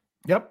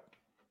 Yep.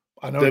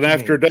 I know. Then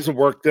after it doesn't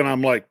work, then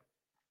I'm like,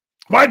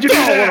 why'd you do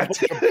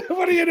that?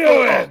 What are you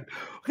doing?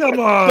 Come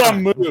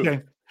on.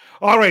 Okay.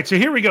 All right. So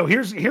here we go.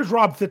 Here's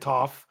Rob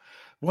Thitoff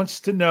wants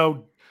to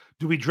know,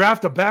 do we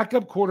draft a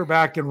backup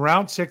quarterback in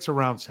round 6 or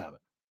round 7?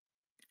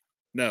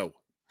 No.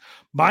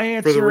 My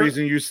answer, for the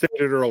reason you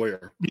stated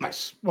earlier.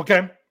 Yes.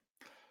 Okay.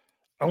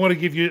 I want to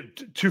give you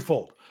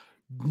twofold.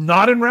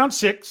 Not in round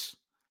 6,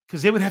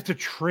 because they would have to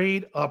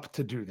trade up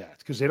to do that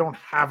because they don't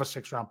have a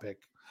 6th-round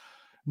pick.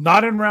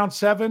 Not in round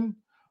 7,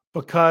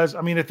 because,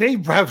 I mean, if they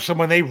have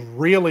someone they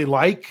really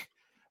like,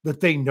 that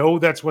they know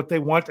that's what they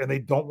want and they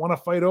don't want to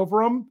fight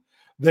over them,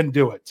 then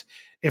do it.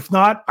 If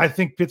not, I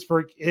think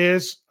Pittsburgh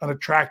is an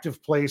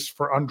attractive place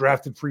for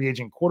undrafted free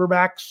agent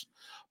quarterbacks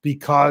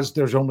because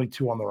there's only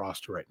 2 on the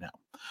roster right now.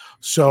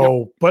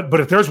 So, yep. but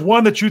if there's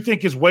one that you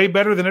think is way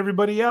better than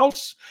everybody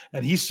else,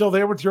 and he's still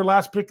there with your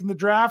last pick in the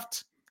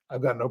draft,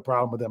 I've got no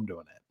problem with them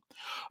doing it.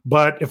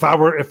 But if I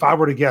were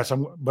to guess,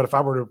 if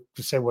I were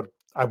to say what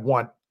I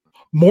want,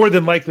 more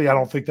than likely, I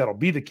don't think that'll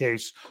be the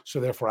case. So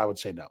therefore, I would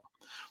say no.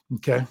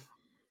 Okay.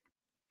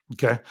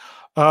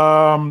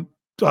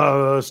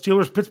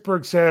 Steelers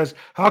Pittsburgh says,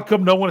 how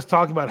come no one is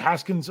talking about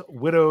Haskins'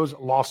 widow's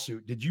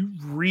lawsuit? Did you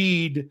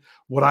read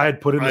what I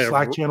had put in the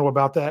Slack channel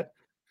about that?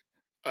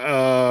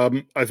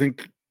 I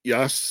think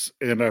yes,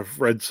 and I've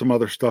read some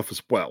other stuff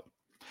as well.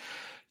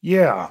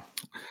 Yeah.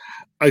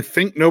 I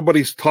think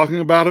nobody's talking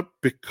about it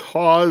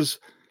because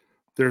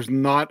there's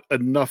not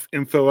enough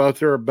info out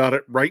there about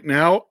it right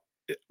now.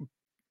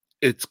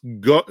 It's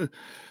going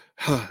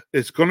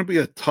to be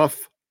a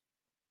tough.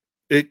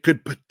 It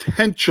could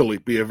potentially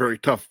be a very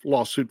tough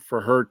lawsuit for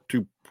her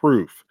to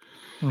prove,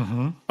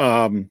 but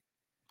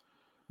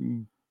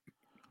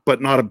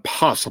not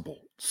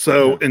impossible.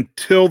 So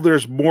until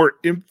there's more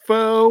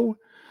info,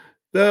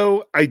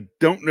 though, I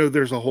don't know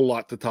there's a whole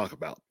lot to talk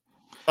about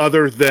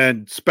other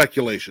than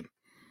speculation.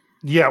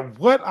 Yeah,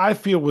 what I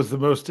feel was the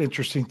most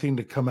interesting thing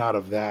to come out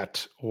of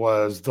that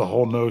was the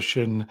whole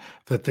notion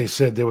that they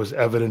said there was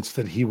evidence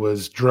that he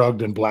was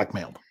drugged and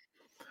blackmailed.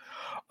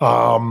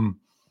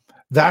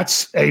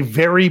 That's a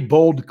very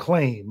bold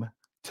claim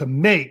to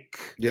make.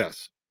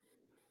 Yes.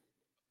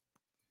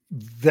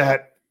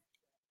 That,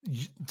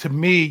 to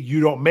me,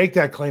 you don't make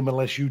that claim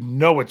unless you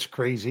know it's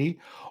crazy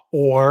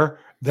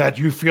or that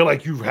you feel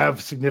like you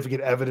have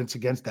significant evidence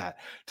against that.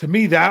 To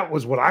me, that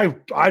was what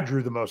I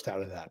drew the most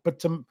out of that.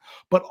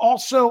 But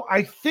also,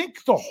 I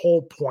think the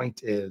whole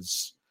point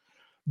is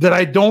that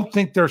I don't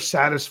think they're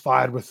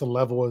satisfied with the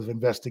level of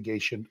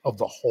investigation of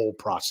the whole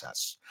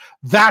process.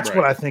 That's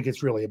what I think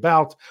it's really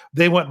about.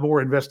 They want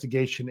more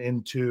investigation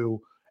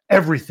into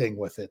everything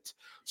with it.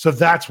 So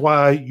that's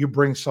why you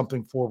bring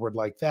something forward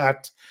like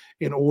that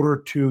in order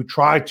to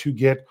try to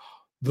get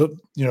to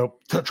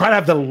try to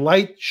have the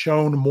light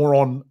shown more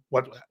on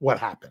what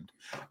happened.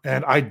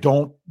 And I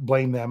don't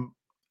blame them.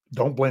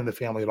 Don't blame the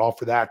family at all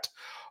for that.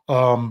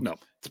 No,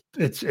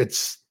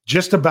 it's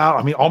just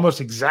about,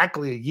 almost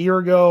exactly a year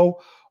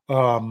ago.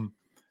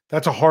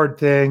 That's a hard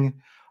thing.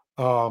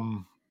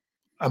 And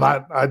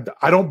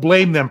I don't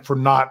blame them for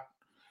not,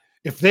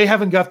 if they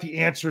haven't got the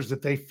answers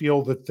that they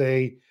feel that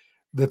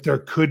there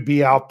could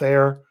be out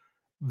there,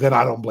 then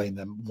I don't blame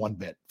them one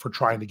bit for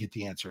trying to get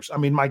the answers.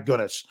 My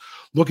goodness,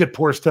 look at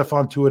poor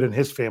Stephon Tuitt and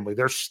his family.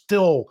 They're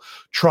still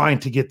trying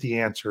to get the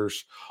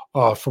answers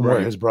from where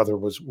his brother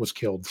was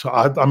killed. So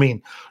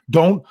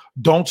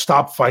don't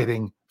stop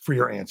fighting for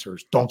your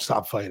answers. Don't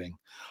stop fighting.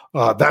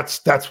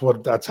 That's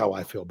how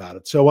I feel about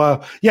it.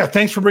 So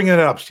thanks for bringing it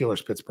up,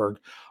 Steelers Pittsburgh.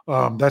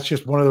 That's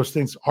just one of those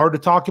things hard to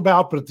talk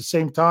about, but at the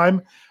same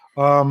time,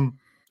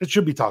 it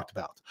should be talked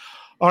about.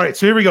 All right,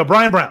 so here we go.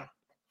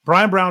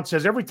 Brian Brown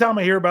says, every time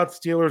I hear about the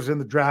Steelers in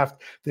the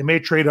draft, they may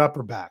trade up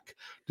or back.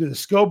 Do the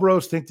Scho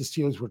Bros think the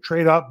Steelers will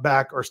trade up,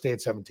 back, or stay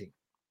at 17?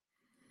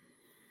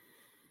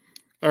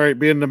 All right,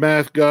 being the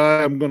math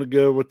guy, I'm going to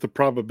go with the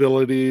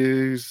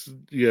probabilities,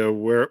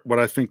 what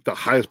I think the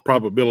highest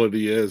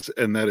probability is,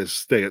 and that is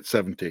stay at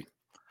 17.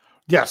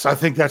 Yes, I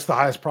think that's the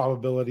highest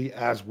probability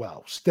as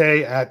well.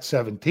 Stay at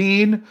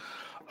 17.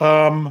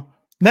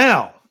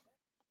 Now,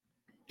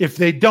 if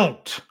they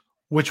don't,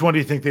 which one do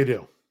you think they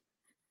do?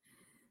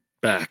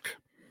 Back.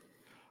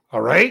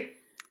 All right.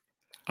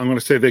 I'm going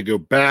to say they go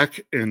back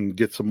and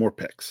get some more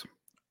picks.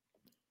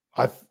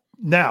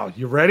 Now,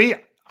 you ready?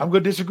 I'm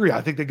going to disagree.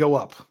 I think they go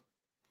up.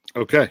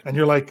 Okay. And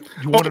you're like,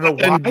 you want to know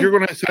why? And you're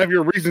going to have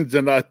your reasons,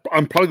 and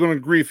I'm probably going to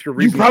agree with your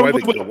reasons why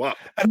they go up.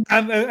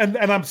 And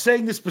I'm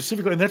saying this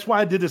specifically, and that's why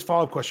I did this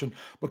follow-up question,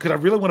 because I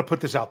really want to put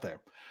this out there.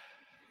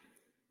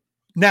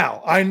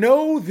 Now, I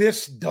know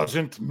this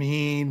doesn't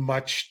mean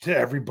much to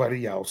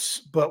everybody else,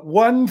 but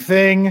one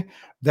thing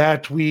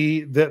that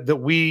we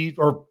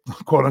are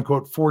quote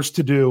unquote forced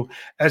to do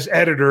as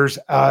editors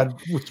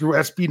through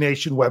SB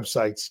Nation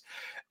websites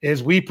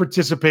is we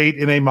participate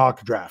in a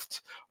mock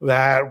draft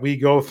that we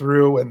go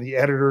through, and the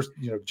editors,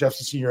 Jeff's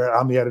the senior,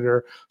 I'm the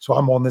editor, so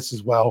I'm on this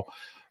as well.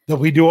 That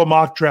we do a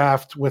mock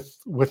draft with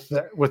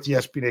the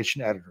SB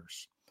Nation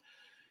editors.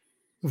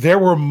 There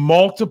were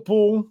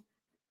multiple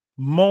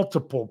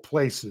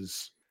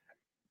places,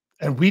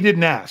 and we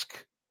didn't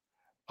ask,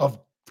 of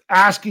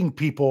asking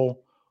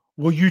people,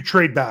 will you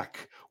trade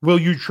back?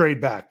 Will you trade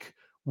back?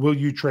 Will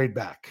you trade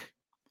back?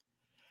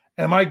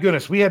 And my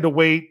goodness, we had to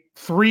wait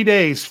 3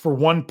 days for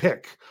one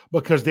pick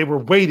because they were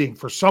waiting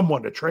for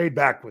someone to trade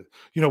back with,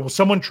 will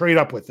someone trade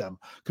up with them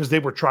because they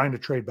were trying to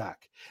trade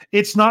back.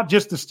 It's not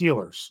just the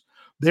Steelers.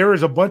 There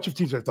is a bunch of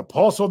teams. Like the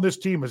pulse on this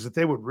team is that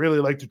they would really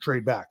like to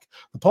trade back.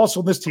 The pulse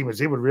on this team is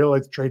they would really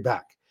like to trade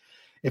back.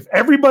 If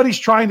everybody's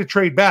trying to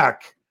trade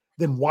back,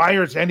 then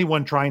why is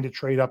anyone trying to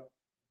trade up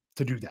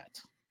to do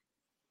that?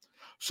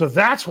 So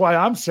that's why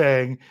I'm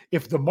saying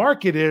if the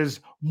market is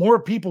more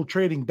people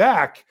trading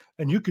back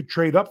and you could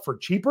trade up for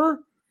cheaper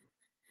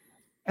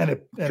and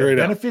it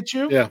benefits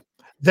you,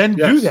 then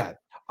do that.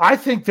 I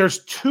think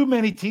there's too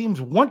many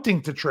teams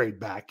wanting to trade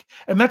back,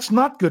 and that's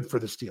not good for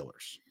the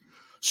Steelers.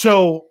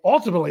 So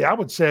ultimately, I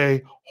would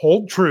say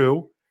hold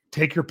true,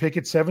 take your pick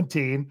at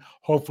 17.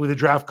 Hopefully the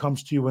draft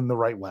comes to you in the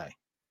right way.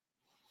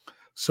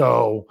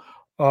 So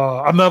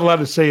I'm not allowed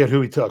to say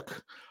who he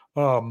took.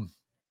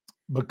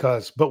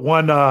 But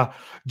one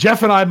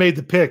Jeff and I made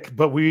the pick,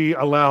 but we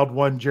allowed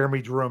one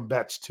Jeremy Jerome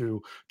Betts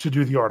to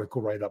do the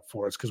article write up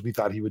for us because we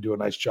thought he would do a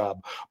nice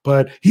job,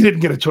 but he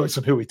didn't get a choice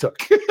on who he took.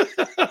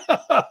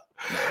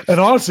 And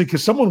honestly,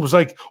 because someone was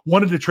like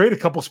wanted to trade a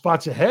couple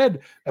spots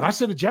ahead, and I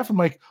said to Jeff, I'm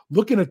like,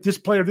 looking at this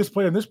player, this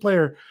player, and this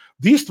player,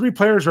 these three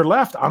players are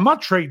left. I'm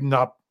not trading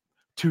up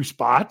 2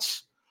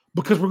 spots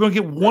because we're going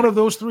to get one of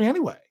those 3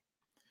 anyway.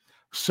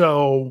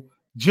 So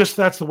just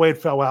that's the way it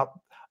fell out.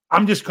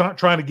 I'm just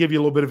trying to give you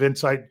a little bit of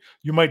insight.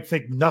 You might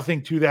think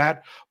nothing to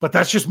that, but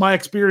that's just my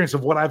experience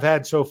of what I've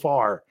had so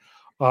far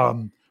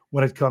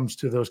when it comes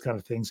to those kind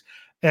of things.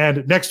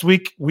 And next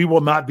week, we will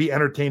not be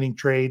entertaining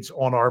trades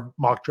on our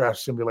mock draft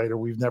simulator.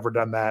 We've never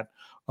done that,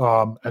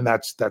 and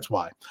that's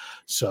why.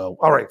 So,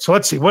 all right. So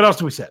let's see. What else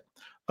do we say?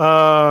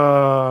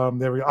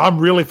 There we go. I'm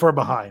really far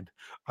behind.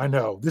 I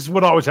know. This is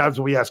what always happens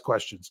when we ask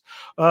questions.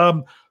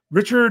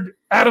 Richard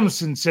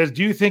Adamson says,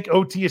 do you think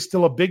OT is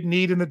still a big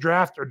need in the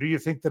draft, or do you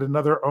think that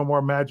another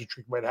Omar magic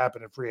trick might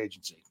happen in free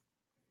agency?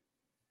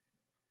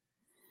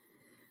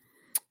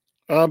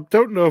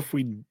 Don't know if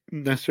we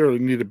necessarily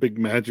need a big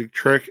magic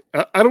trick.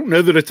 I don't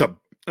know that it's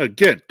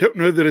don't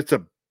know that it's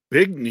a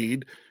big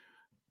need.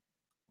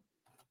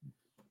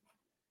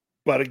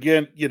 But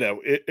again,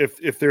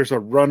 if there's a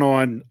run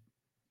on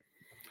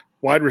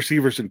wide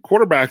receivers and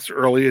quarterbacks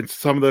early and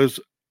some of those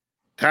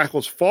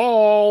tackles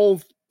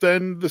fall,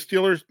 then the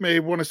Steelers may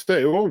want to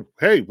say, oh,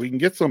 hey, we can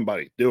get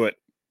somebody. Do it.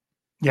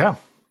 Yeah.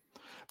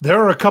 There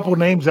are a couple of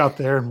names out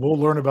there, and we'll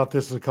learn about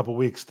this in a couple of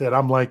weeks, that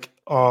I'm like,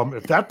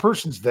 if that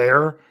person's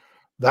there,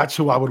 that's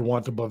who I would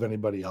want above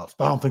anybody else.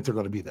 But I don't think they're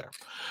going to be there.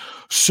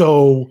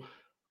 So,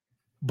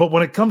 but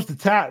when it comes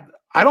to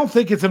I don't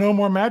think it's an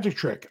Omar magic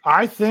trick.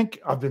 I think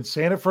I've been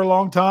saying it for a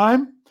long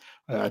time.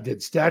 I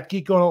did Stat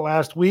Geek on it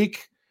last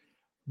week.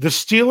 The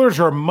Steelers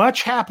are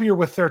much happier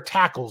with their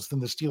tackles than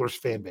the Steelers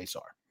fan base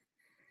are.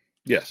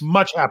 Yes.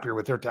 Much happier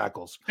with their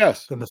tackles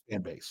than the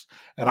fan base.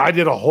 And I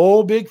did a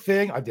whole big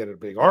thing. I did a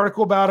big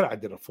article about it. I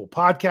did a full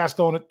podcast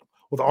on it.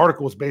 Well, the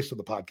article was based on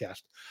the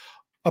podcast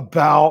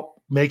about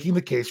making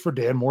the case for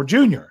Dan Moore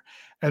Jr.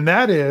 And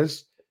that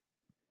is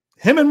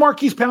him and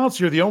Marquise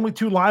Pouncey are the only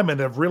 2 linemen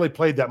that have really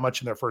played that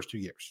much in their first 2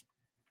 years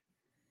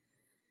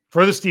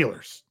for the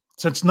Steelers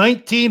since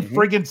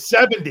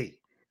 1970.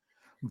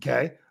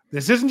 Okay.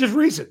 This isn't just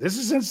recent. This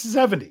is since the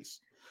 70s.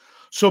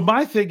 So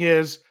my thing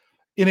is,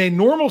 in a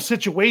normal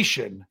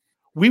situation,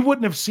 we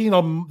wouldn't have seen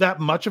that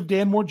much of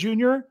Dan Moore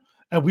Jr.,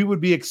 and we would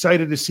be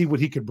excited to see what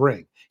he could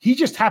bring. He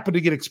just happened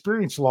to get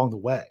experience along the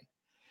way.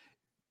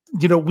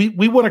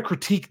 We want to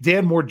critique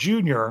Dan Moore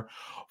Jr.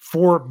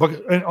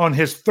 on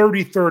his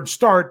 33rd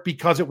start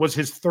because it was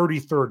his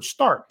 33rd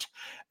start,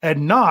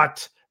 and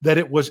not that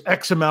it was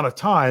X amount of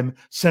time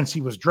since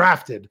he was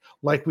drafted,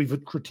 like we've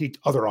critiqued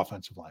other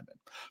offensive linemen.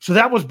 So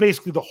that was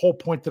basically the whole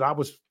point that I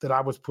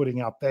was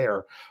putting out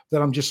there,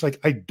 that I'm just like,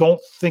 I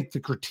don't think the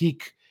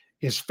critique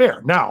is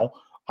fair. Now,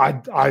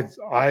 I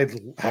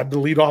had to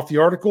lead off the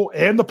article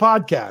and the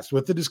podcast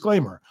with the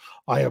disclaimer.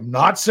 I am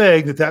not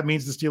saying that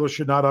means the Steelers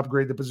should not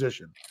upgrade the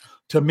position.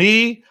 To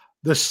me,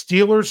 the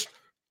Steelers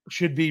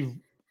should be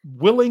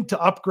willing to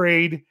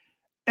upgrade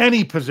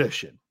any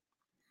position,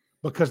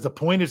 because the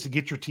point is to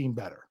get your team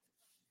better.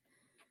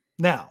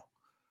 Now,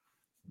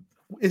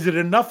 is it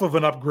enough of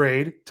an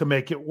upgrade to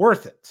make it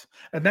worth it?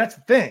 And that's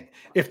the thing.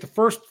 If the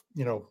first,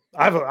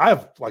 I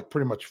have like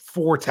pretty much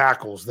 4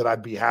 tackles that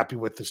I'd be happy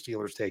with the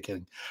Steelers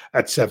taking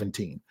at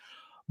 17,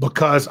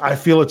 because I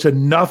feel it's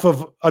enough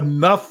of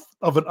an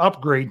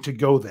upgrade to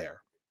go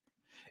there.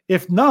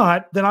 If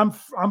not, then I'm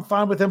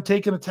fine with them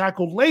taking a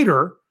tackle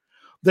later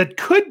that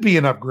could be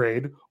an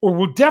upgrade, or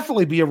will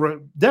definitely be a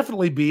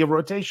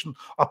rotation,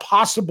 a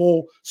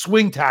possible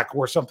swing tackle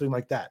or something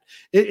like that.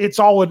 It's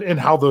all in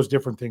how those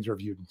different things are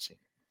viewed and seen.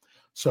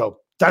 So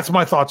that's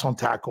my thoughts on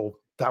tackle.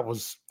 That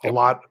was a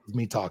lot of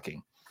me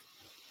talking.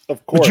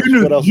 Of course.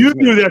 But you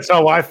knew that's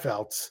how I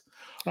felt.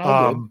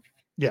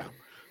 Yeah.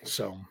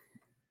 So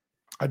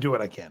I do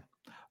what I can.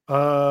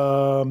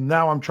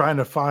 Now I'm trying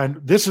to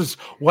find, this is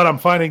what I'm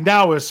finding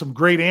now is some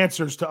great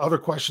answers to other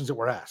questions that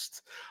were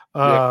asked.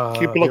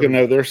 Keep looking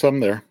though. There's some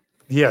there.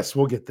 Yes,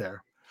 we'll get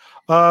there.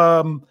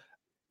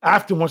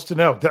 Afton wants to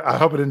know, I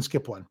hope I didn't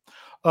skip one.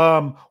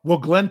 Will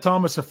Glenn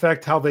Thomas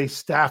affect how they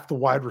staff the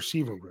wide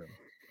receiver room?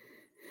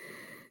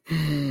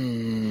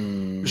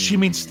 Does she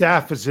mean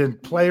staff as in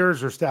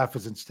players or staff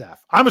as in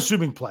staff? I'm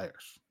assuming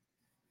players.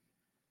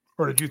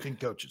 Or did you think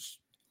coaches?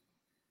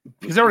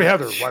 Because they already have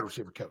their wide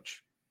receiver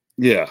coach.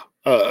 Yeah.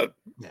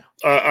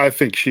 I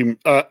think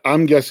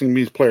I'm guessing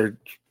means player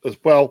as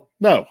well.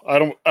 No, I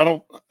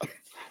don't.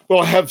 Will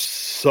I have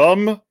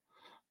some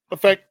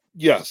effect?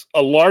 Yes.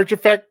 A large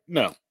effect?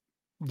 No.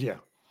 Yeah.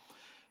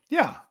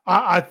 Yeah.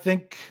 I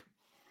think,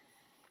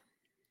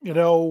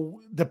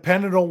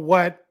 depending on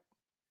what,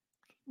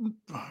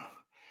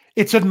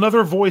 it's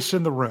another voice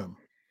in the room.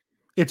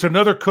 It's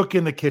another cook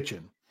in the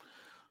kitchen.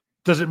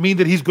 Does it mean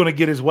that he's going to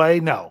get his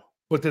way? No.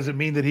 But does it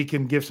mean that he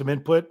can give some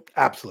input?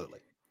 Absolutely.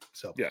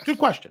 So Yes. good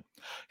question.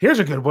 Here's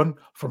a good one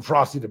from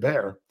Frosty the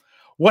Bear.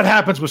 What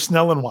happens with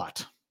Snell and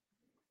Watt?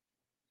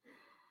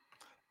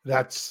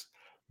 That's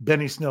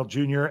Benny Snell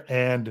Jr.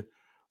 and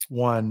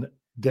one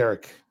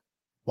Derek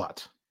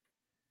Watt.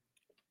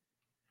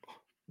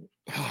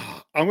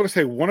 I'm going to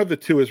say one of the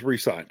two is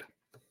re-signed.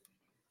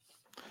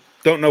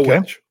 Don't know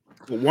which.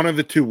 But one of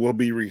the two will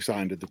be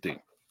re-signed to the team.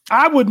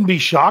 I wouldn't be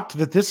shocked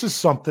that this is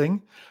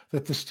something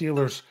that the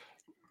Steelers,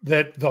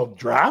 that they'll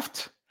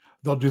draft.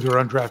 They'll do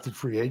their undrafted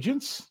free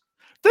agents.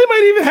 They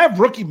might even have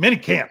rookie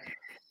minicamp.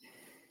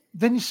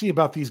 Then you see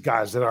about these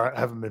guys that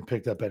haven't been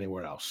picked up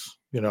anywhere else.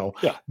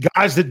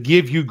 Guys that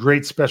give you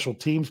great special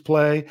teams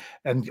play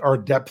and are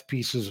depth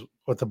pieces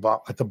at the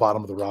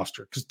bottom of the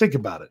roster. Because think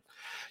about it.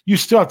 You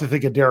still have to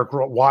think of Derek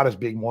Watt as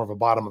being more of a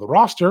bottom of the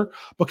roster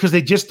because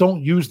they just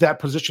don't use that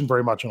position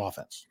very much on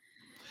offense.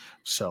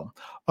 So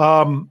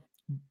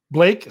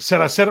Blake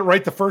said, I said it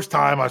right the first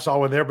time I saw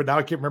one there, but now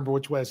I can't remember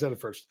which way I said it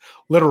first.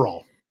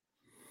 Literal.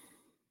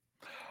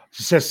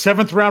 She says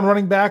 7th round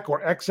running back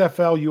or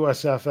XFL,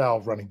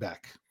 USFL running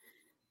back.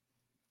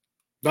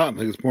 No, I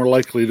think it's more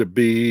likely to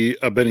be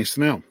a Benny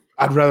Snell.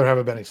 I'd rather have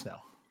a Benny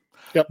Snell.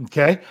 Yep.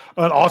 Okay.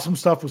 And Awesome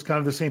Stuff was kind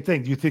of the same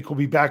thing. Do you think we'll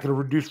be back at a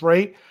reduced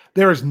rate?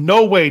 There is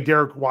no way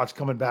Derek Watt's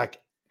coming back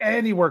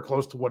anywhere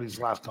close to what his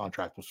last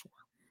contract was for.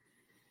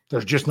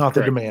 There's just not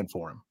the demand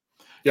for him.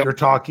 Yep. You're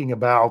talking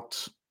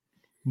about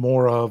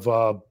more of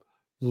a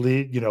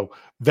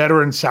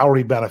veteran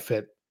salary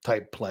benefit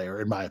type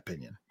player, in my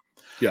opinion.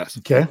 Yes.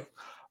 Okay.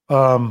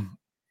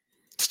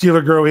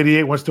 Steeler Girl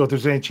 88 wants to know if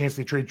there's any chance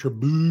they trade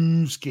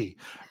Trubisky.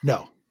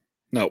 No.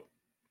 Nope.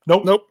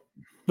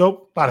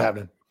 Not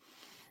happening.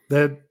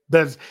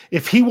 That's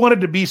if he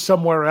wanted to be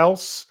somewhere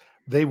else,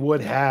 he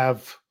would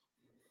have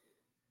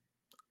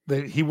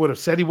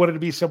said he wanted to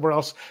be somewhere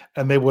else,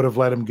 and they would have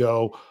let him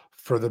go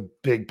for the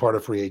big part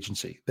of free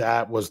agency.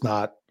 That was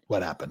not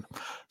what happened.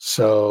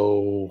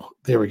 So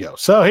there we go.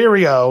 So here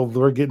we go.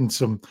 We're getting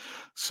some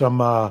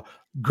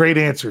great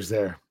answers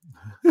there.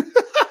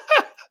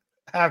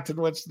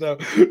 Afton wants to know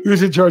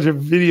who's in charge of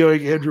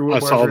videoing Andrew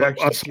Wilbar's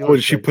reaction. I saw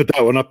when she put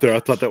that one up there. I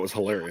thought that was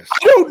hilarious.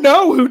 I don't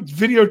know who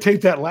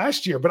videotaped that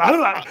last year, but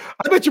I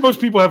bet you most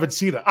people haven't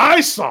seen it.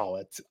 I saw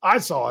it.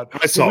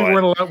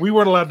 We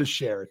weren't allowed to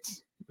share it,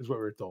 is what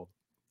we were told.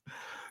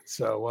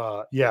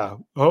 So, yeah.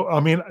 Oh, I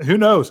mean, who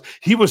knows?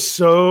 He was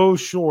so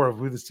sure of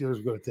who the Steelers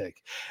were going to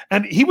take.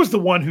 And he was the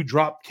one who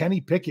dropped Kenny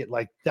Pickett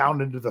like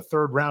down into the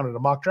 3rd round in a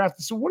mock draft.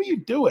 So what are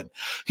you doing?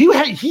 He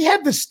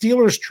had the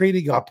Steelers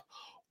trading up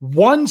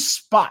one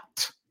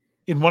spot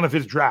in one of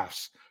his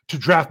drafts to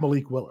draft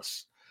Malik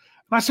Willis.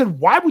 And I said,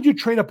 why would you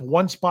trade up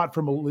one spot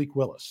for Malik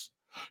Willis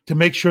to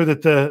make sure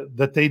that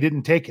they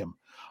didn't take him?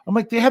 I'm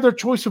like, they had their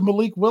choice of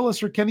Malik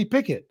Willis or Kenny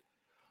Pickett.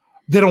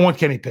 They don't want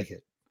Kenny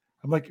Pickett.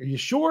 I'm like, are you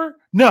sure?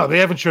 No, they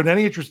haven't shown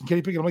any interest in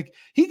Kenny Pickett. I'm like,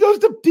 he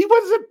was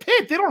at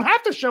Pitt. They don't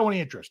have to show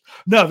any interest.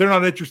 No, they're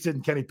not interested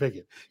in Kenny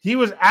Pickett. He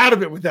was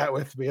adamant with that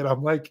with me. And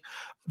I'm like,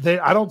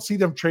 I don't see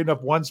them trading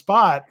up one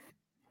spot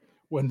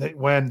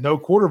when no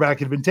quarterback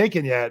had been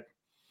taken yet.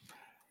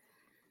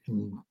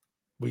 And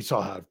we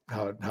saw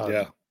how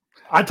yeah.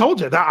 I told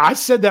you that. I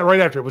said that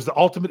right after. It was the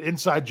ultimate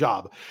inside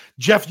job.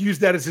 Jeff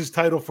used that as his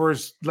title for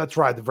his Let's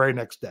Ride the very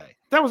next day.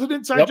 That was an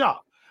inside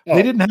job.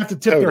 They didn't have to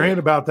tip their hand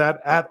about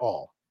that at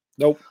all.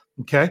 Nope.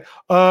 Okay.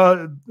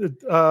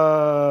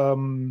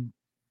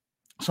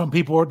 Some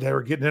people, they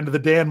were getting into the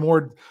Dan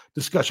Moore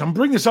discussion. I'm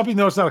bringing this up even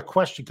though it's not a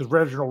question because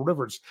Reginald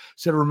Rivers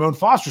said Ramon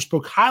Foster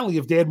spoke highly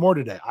of Dan Moore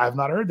today. I have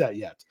not heard that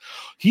yet.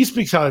 He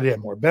speaks highly of Dan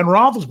Moore. Ben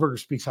Roethlisberger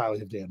speaks highly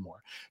of Dan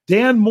Moore.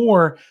 Dan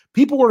Moore,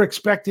 people were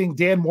expecting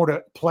Dan Moore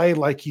to play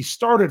like he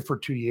started for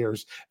 2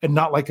 years and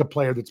not like a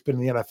player that's been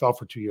in the NFL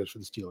for 2 years for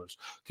the Steelers.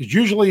 Because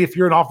usually if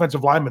you're an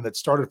offensive lineman that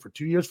started for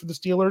 2 years for the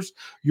Steelers,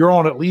 you're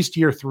on at least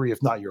year 3,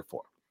 if not year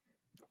 4.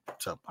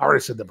 So I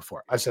already said that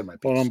before. I said my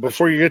piece. Hold on,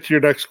 before you get to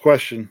your next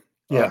question,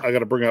 yeah, I got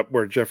to bring up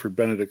where Jeffrey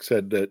Benedict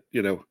said that,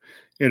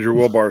 Andrew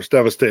Wilbar is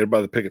devastated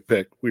by the Pickett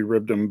pick. We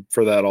ribbed him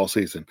for that all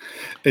season.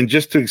 And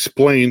just to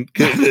explain,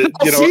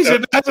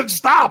 season hasn't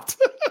stopped.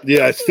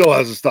 Yeah, it still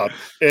hasn't stopped.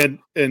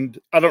 And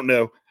I don't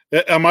know.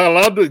 Am I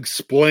allowed to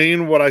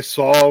explain what I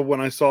saw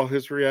when I saw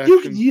his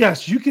reaction?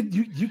 Yes, you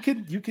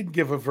can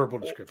give a verbal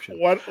description.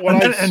 What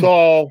I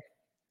saw.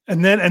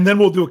 And then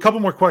we'll do a couple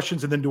more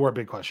questions and then do our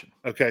big question.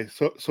 Okay.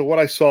 So what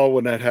I saw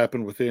when that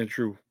happened with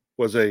Andrew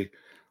was a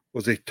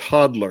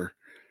toddler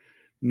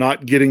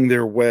not getting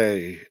their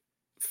way,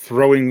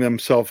 throwing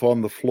themselves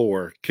on the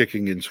floor,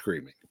 kicking and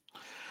screaming.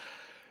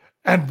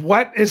 And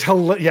what is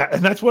hilarious? Yeah,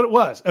 and that's what it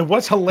was. And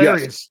what's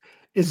hilarious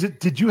is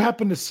did you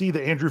happen to see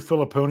the Andrew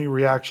Filipponi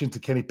reaction to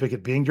Kenny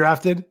Pickett being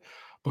drafted?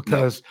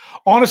 Because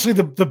honestly,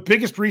 the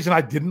biggest reason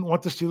I didn't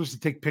want the Steelers to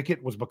take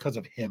Pickett was because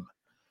of him.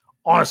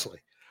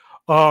 Honestly.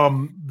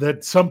 That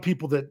some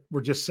people that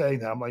were just saying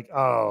that, I'm like,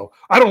 oh,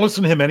 I don't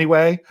listen to him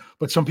anyway,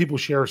 but some people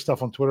share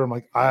stuff on Twitter. I'm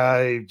like,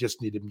 I just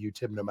need to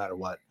mute him no matter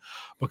what,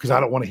 because I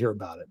don't want to hear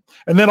about it.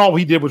 And then all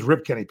he did was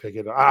rip Kenny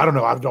Pickett. I don't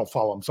know. I don't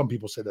follow him. Some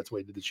people say that's what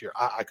he did this year.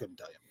 I couldn't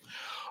tell you.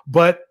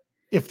 But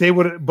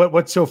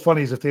what's so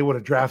funny is if they would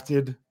have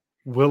drafted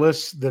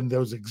Willis, then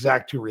those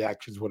exact two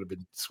reactions would have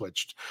been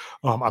switched.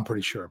 I'm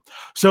pretty sure.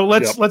 So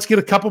let's get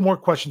a couple more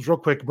questions real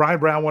quick. Brian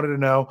Brown wanted to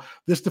know,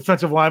 this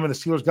defensive lineman the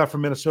Steelers got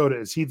from Minnesota,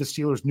 is he the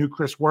Steelers' new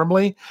Chris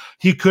Wormley?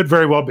 He could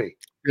very well be.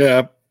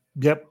 Yeah.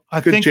 Yep.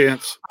 Good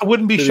chance. I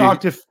wouldn't be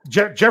shocked if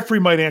Jeffrey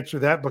might answer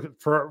that, but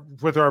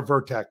with our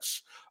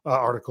Vertex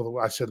article that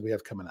I said we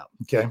have coming out.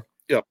 Okay.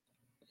 Yep.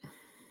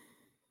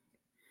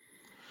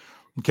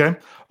 Okay.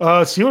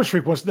 Steelers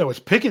Freak wants to know, is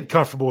Pickett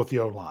comfortable with the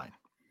O-line?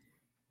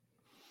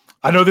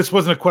 I know this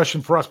wasn't a question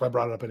for us, but I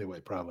brought it up anyway,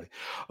 probably.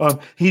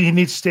 He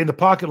needs to stay in the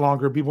pocket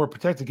longer, be more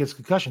protected against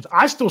concussions.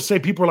 I still say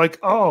people are like,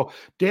 oh,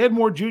 Dan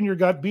Moore Jr.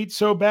 got beat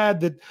so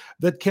bad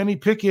that Kenny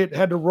Pickett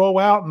had to roll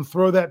out and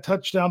throw that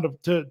touchdown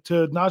to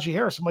Najee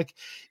Harris. I'm like,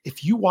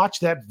 if you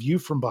watch that view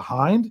from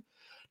behind,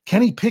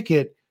 Kenny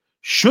Pickett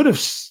should have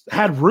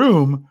had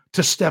room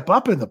to step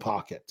up in the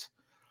pocket.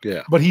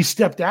 Yeah. But he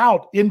stepped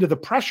out into the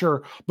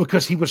pressure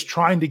because he was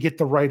trying to get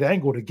the right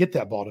angle to get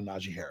that ball to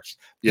Najee Harris.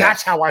 Yes.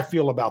 That's how I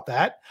feel about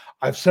that.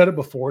 I've said it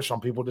before.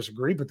 Some people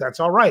disagree, but that's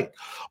all right.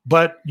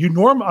 But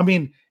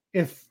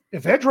if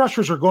edge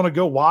rushers are going to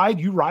go wide,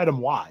 you ride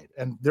them wide.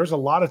 And there's a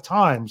lot of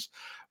times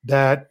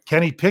that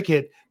Kenny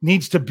Pickett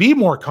needs to be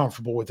more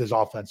comfortable with his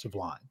offensive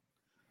line.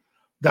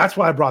 That's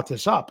why I brought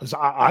this up, is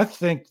I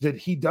think that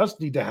he does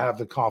need to have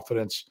the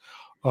confidence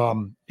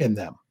in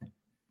them.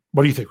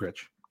 What do you think,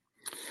 Rich?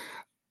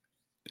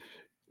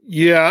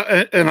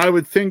 Yeah, and I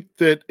would think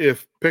that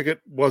if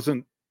Pickett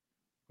wasn't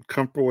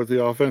comfortable with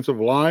the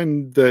offensive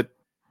line, that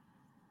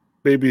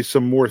maybe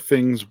some more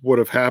things would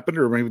have happened,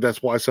 or maybe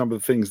that's why some of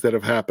the things that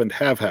have happened.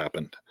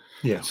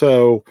 Yeah.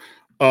 So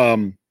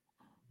don't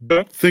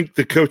think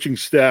the coaching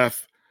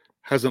staff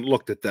hasn't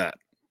looked at that.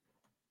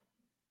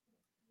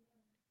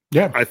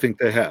 Yeah. I think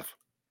they have.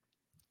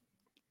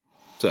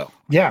 So,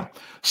 yeah.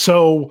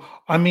 So,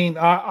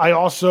 I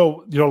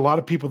also, a lot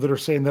of people that are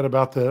saying that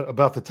about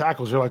the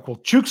tackles, they're like, well,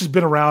 Chooks has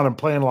been around and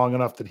playing long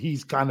enough that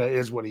he's kind of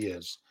is what he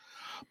is.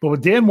 But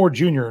with Dan Moore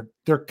Jr.,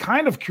 they're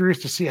kind of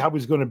curious to see how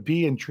he's going to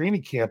be in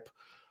training camp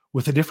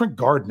with a different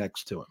guard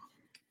next to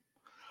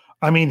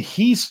him.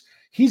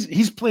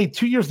 He's played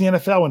 2 years in the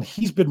NFL and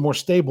he's been more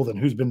stable than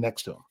who's been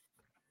next to him.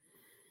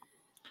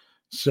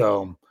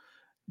 So,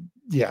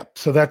 yeah.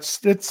 So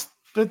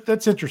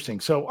that's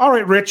interesting. So, all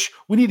right, Rich,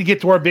 we need to get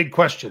to our big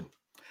question.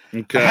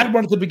 Okay. I had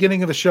one at the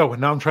beginning of the show,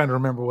 and now I'm trying to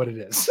remember what it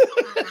is.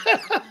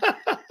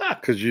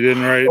 Because you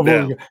didn't write it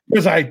down.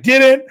 Because I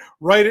didn't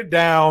write it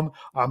down.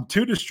 I'm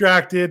too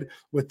distracted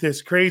with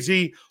this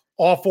crazy,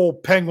 awful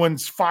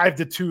Penguins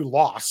 5-2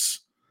 loss.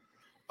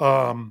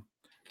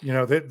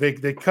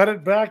 They cut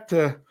it back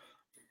to,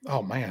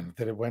 oh man,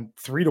 that it went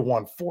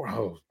 3-1, 4.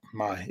 Oh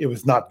my, it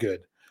was not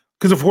good.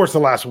 Because of course the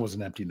last one was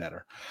an empty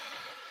netter.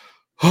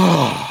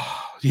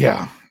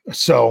 Yeah.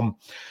 So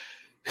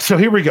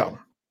here we go.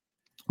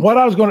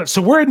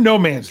 So we're in no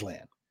man's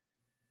land.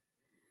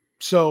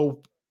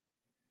 So,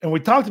 and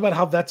we talked about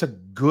how that's a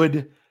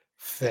good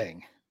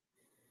thing.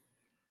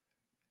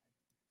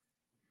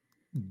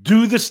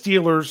 Do the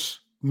Steelers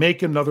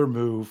make another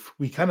move?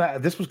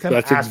 This was kind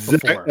of asked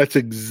before. That's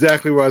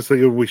exactly where I was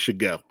thinking we should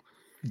go.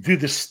 Do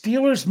the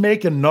Steelers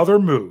make another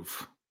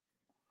move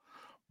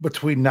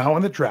between now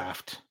and the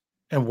draft?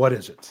 And what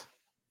is it?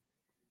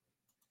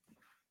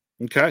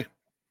 Okay.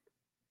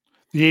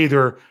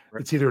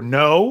 It's either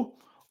no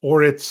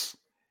or it's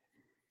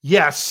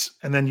yes,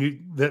 and then you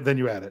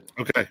add it.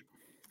 Okay.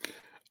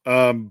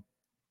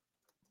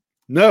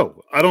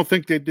 No, I don't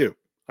think they do.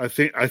 I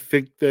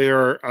think they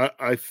are.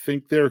 I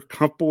think they're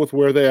comfortable with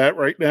where they're at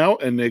right now,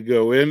 and they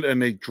go in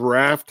and they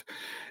draft,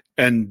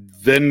 and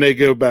then they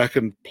go back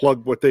and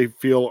plug what they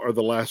feel are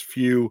the last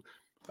few.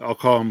 I'll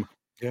call them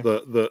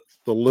the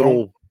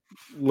little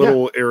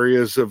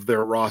areas of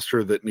their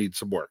roster that need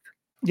some work.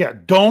 Yeah,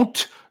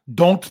 don't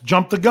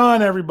jump the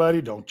gun,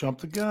 everybody. Don't jump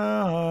the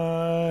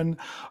gun.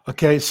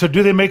 Okay, so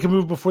do they make a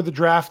move before the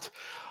draft?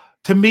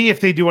 To me, if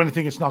they do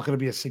anything, it's not going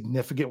to be a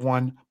significant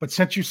one. But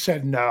since you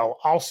said no,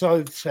 I'll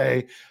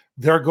say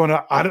they're going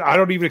to. I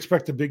don't even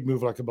expect a big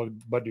move like a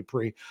Bud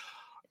Dupree.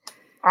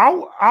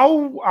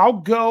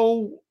 I'll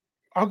go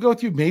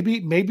with you.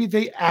 Maybe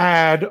they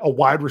add a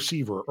wide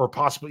receiver or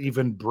possibly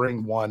even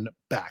bring one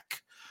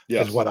back.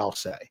 Yes. Is what I'll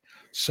say.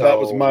 So that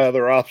was my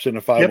other option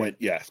if I went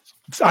yes.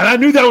 I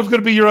knew that was going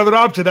to be your other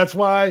option. That's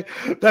why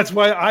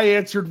I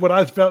answered what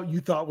I felt you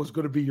thought was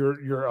going to be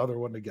your other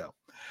one to go.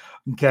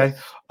 Okay.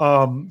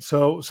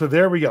 So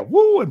there we go.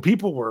 Woo, and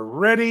people were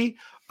ready.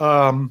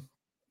 So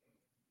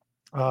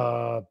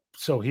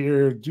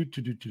here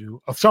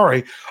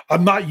sorry,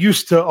 I'm not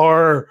used to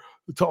our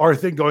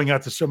thing going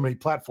out to so many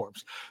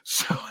platforms.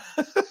 So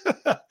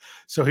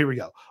here we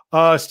go.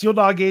 Steel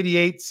Dog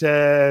 88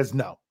 says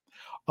no.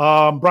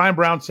 Brian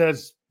Brown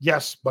says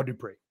yes, Bud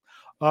Dupree.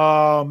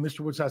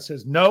 Mr. Woodside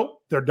says no,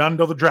 they're done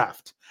until the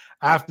draft.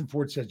 Afton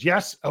Ford says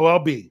yes,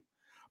 OLB,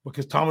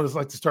 because Thomas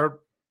like to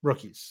start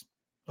rookies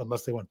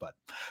unless they want Bud.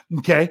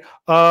 Okay.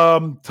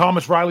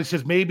 Thomas Riley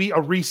says maybe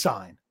a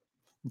re-sign.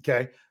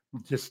 Okay.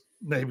 Just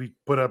maybe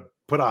put a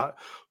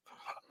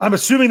I'm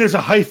assuming there's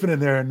a hyphen in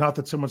there, and not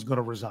that someone's going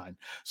to resign.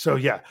 So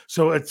yeah,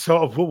 so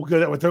we'll go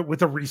that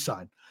with a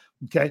resign.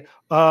 Okay.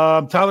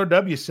 Tyler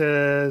W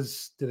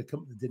says, did it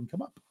come? It didn't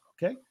come up.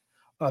 Okay.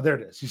 There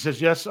it is. He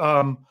says yes.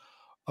 The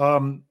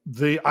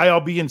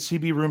ILB and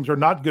CB rooms are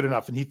not good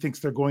enough, and he thinks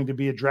they're going to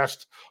be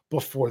addressed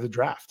before the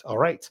draft. All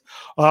right.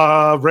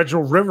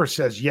 Reginald River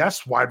says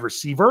yes. Wide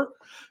receiver.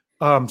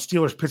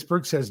 Steelers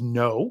Pittsburgh says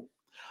no.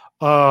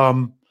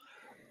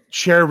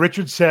 Sherry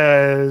Richards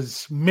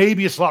says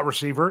maybe a slot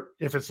receiver.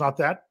 If it's not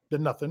that,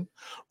 then nothing.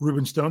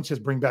 Ruben Stone says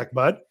bring back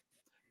Bud.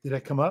 Did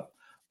that come up?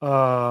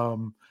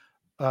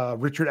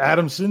 Richard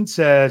Adamson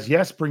says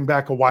yes, bring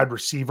back a wide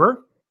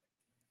receiver.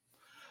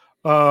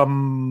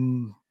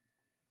 Sorry,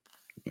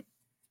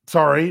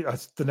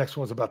 the next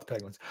one's about the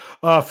Penguins.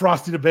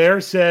 Frosty the Bear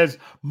says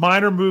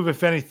minor move,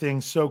 if anything,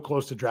 so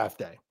close to draft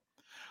day.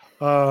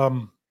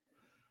 Then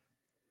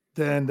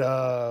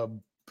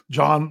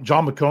John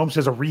McComb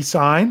says a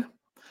re-sign.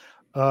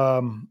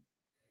 Great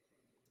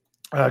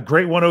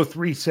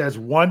 103 says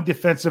one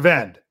defensive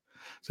end.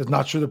 Says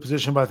not sure the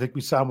position, but I think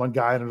we signed one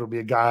guy, and it'll be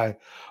a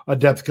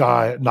depth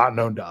guy not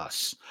known to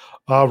us.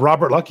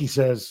 Robert Lucky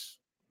says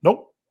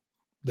nope,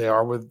 they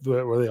are where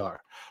they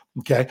are.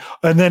 Okay,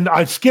 and then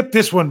I skipped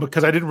this one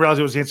because I didn't realize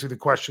it was answering the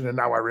question, and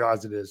now I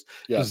realize it is.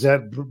 Yes. Is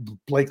that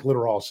Blake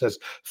Litterall says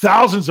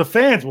thousands of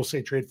fans will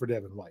say trade for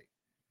Devin White.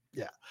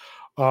 Yeah,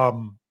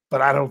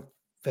 but I don't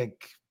think.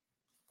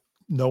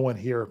 No one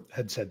here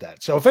had said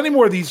that. So if any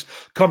more of these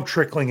come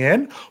trickling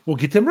in, we'll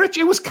get them. Rich,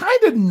 it was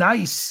kind of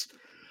nice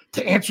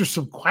to answer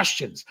some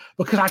questions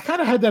because I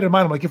kind of had that in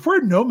mind. I'm like, if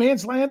we're in no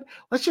man's land,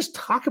 let's just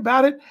talk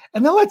about it.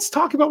 And then let's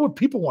talk about what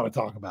people want to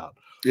talk about.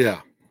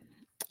 Yeah.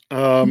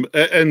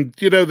 And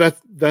you know,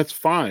 that's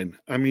fine.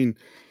 I mean,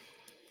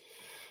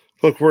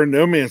 look, we're in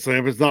no man's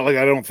land. It's not like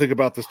I don't think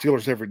about the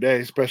Steelers every day,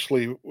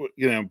 especially,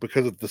 you know,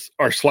 because of this,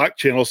 our Slack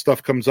channel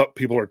stuff comes up,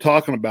 people are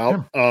talking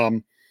about. Yeah.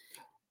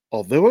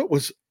 Although it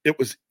was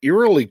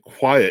eerily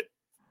quiet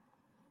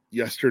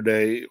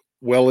yesterday,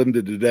 well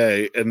into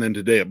today, and then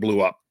today it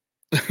blew up.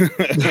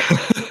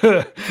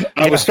 I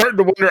was starting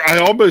to wonder. I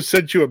almost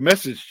sent you a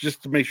message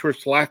just to make sure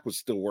Slack was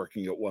still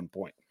working at one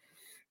point.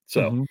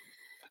 So,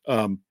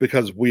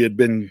 because we had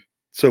been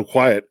so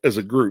quiet as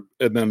a group,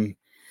 and then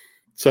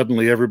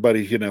suddenly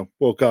everybody, you know,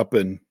 woke up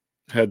and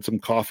had some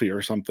coffee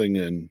or something,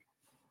 and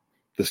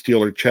the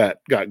Steeler chat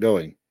got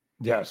going.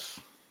 Yes,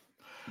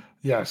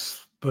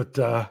 but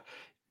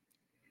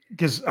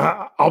because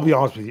I'll be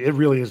honest with you, it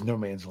really is no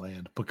man's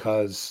land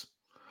because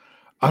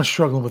I'm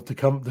struggling to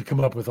come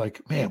up with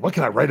like, man, what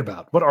can I write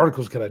about? What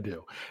articles can I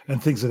do?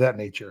 And things of that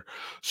nature.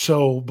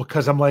 So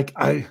because I'm like,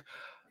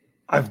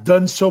 I've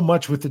done so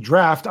much with the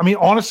draft. I mean,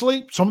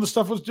 honestly, some of the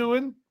stuff I was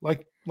doing,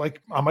 like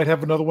I might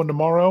have another one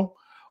tomorrow.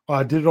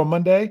 I did it on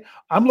Monday.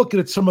 I'm looking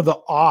at some of the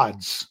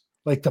odds,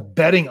 like the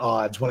betting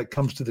odds when it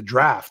comes to the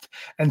draft,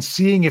 and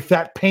seeing if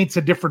that paints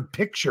a different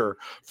picture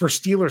for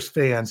Steelers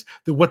fans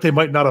than what they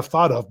might not have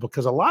thought of.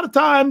 Because a lot of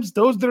times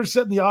those that are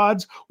setting the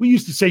odds, we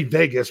used to say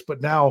Vegas,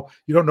 but now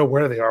you don't know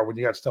where they are when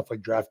you got stuff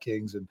like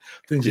DraftKings and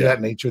things of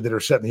that nature that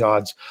are setting the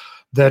odds,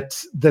 that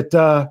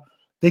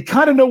they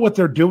kind of know what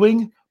they're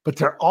doing,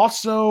 but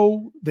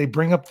they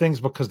bring up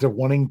things because they're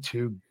wanting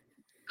to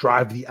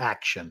drive the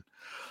action.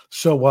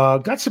 So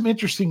got some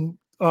interesting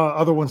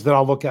other ones that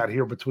I'll look at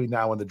here between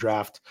now and the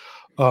draft.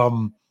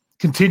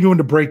 Continuing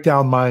to break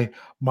down my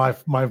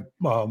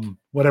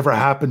whatever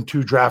happened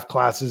to draft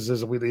classes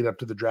as we lead up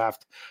to the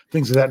draft,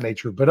 things of that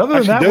nature. But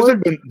other than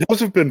that, those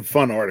have been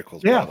fun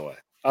articles, by the way.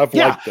 I've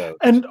liked those.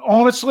 And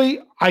honestly,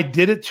 I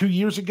did it 2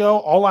 years ago.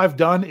 All I've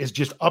done is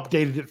just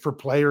updated it for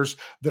players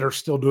that are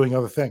still doing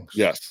other things.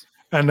 Yes.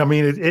 And I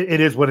mean, it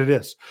is what it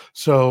is.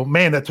 So,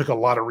 man, that took a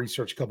lot of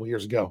research a couple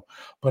years ago.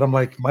 But I'm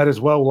like, might as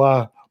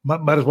well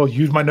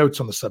use my notes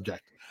on the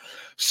subject.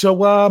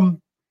 So,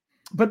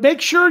 but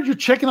make sure you're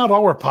checking out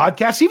all our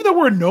podcasts. Even though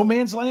we're in no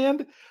man's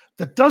land,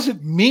 that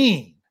doesn't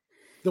mean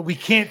that we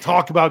can't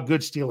talk about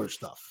good Steelers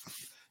stuff.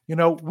 You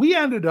know, we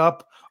ended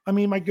up, I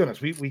mean, my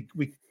goodness, we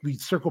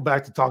circled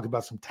back to talk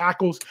about some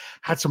tackles,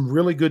 had some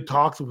really good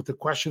talks with the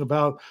question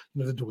about,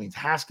 you know, the Dwayne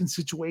Haskins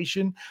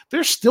situation.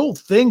 There's still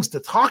things to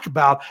talk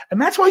about,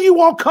 and that's why you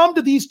all come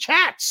to these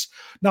chats.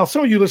 Now,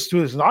 some of you listen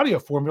to this in audio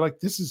form. You're like,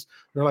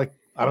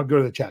 I don't go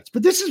to the chats,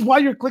 but this is why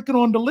you're clicking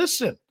on to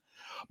listen,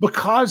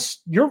 because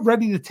you're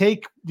ready to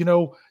take, you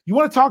know, you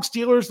want to talk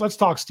Steelers, let's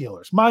talk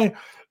Steelers.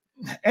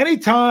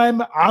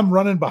 Anytime I'm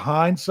running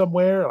behind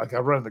somewhere, like I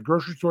run in the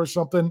grocery store or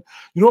something,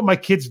 you know what my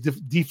kid's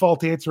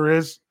default answer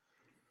is?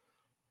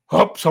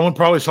 Oh, someone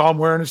probably saw him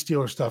wearing his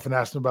Steelers stuff and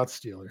asked him about the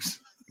Steelers.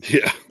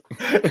 Yeah.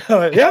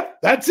 Yep,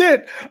 that's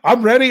it.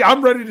 I'm ready.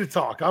 I'm ready to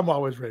talk. I'm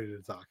always ready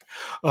to talk.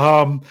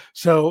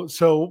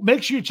 So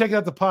make sure you check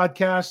out the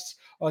podcasts.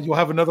 You'll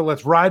have another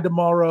Let's Ride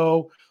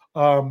tomorrow.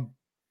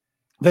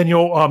 Then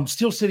you'll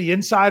Steel City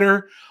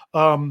Insider.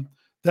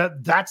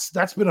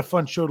 That's been a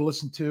fun show to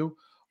listen to.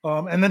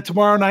 And then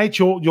tomorrow night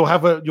you'll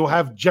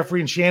have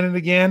Jeffrey and Shannon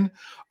again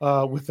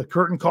with the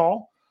curtain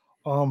call.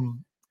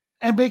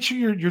 And make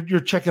sure you're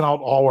checking out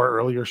all our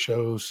earlier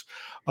shows.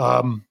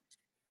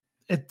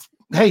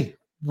 Hey,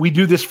 we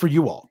do this for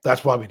you all.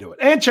 That's why we do it.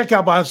 And check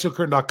out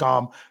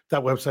BehindTheSteelCurtain.com.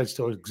 That website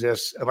still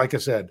exists. And like I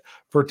said,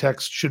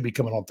 Vertex should be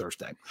coming on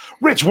Thursday.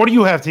 Rich, what do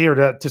you have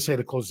to say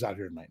to close us out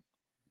here tonight?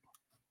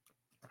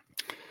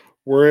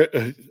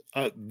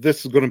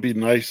 This is going to be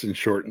nice and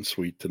short and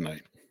sweet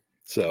tonight.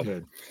 So,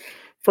 Good.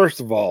 First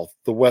of all,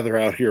 the weather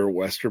out here in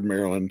Western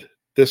Maryland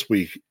this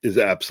week is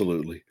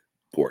absolutely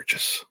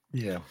gorgeous.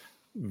 Yeah.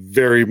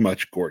 Very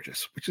much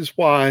gorgeous, which is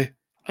why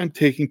I'm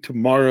taking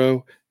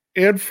tomorrow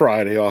and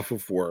Friday off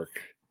of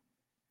work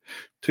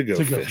to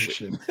go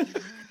fishing.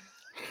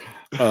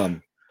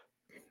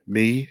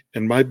 Me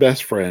and my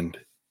best friend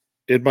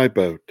in my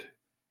boat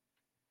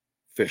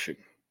fishing.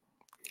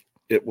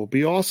 It will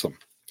be awesome.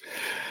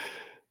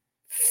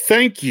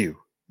 Thank you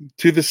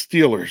to the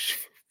Steelers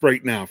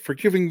right now for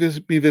giving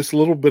me this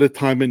little bit of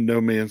time in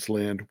no man's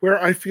land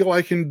where I feel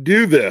I can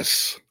do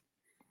this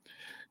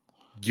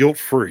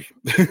guilt-free.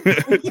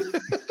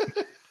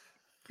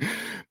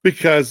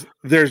 Because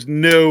there's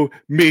no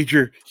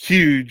major,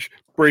 huge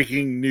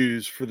breaking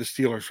news for the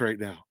Steelers right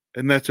now.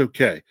 And that's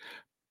okay.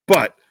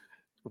 But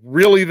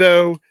really,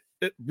 though,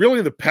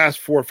 the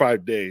past 4 or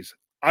 5 days,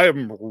 I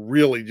am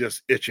really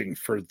just itching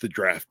for the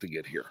draft to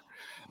get here.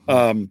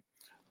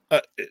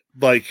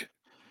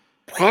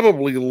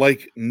 Probably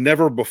like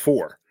never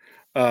before.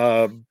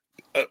 I'm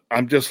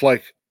just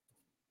like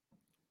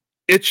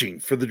itching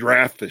for the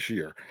draft this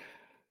year.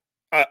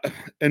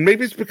 And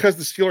maybe it's because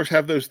the Steelers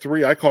have those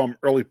 3, I call them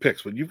early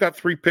picks. When you've got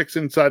 3 picks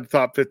inside the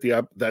top 50,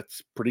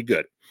 that's pretty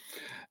good.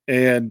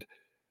 And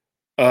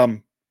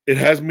it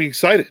has me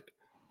excited.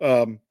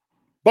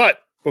 But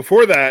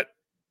before that,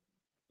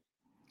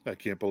 I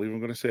can't believe I'm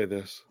going to say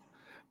this.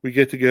 We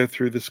get to go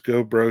through the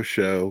Scho Bro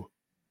Show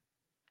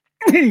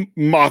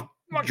mock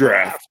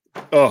draft.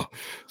 Oh,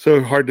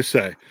 so hard to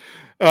say.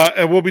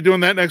 And we'll be doing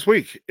that next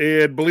week.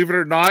 And believe it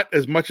or not,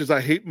 as much as I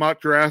hate mock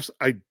drafts,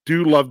 I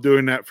do love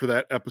doing that for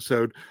that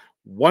episode.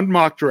 1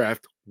 mock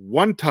draft,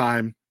 1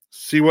 time,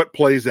 see what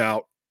plays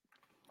out,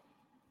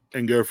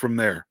 and go from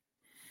there.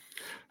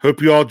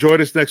 Hope you all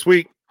join us next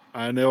week.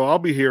 I know I'll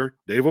be here.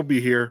 Dave will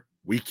be here.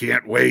 We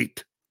can't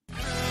wait.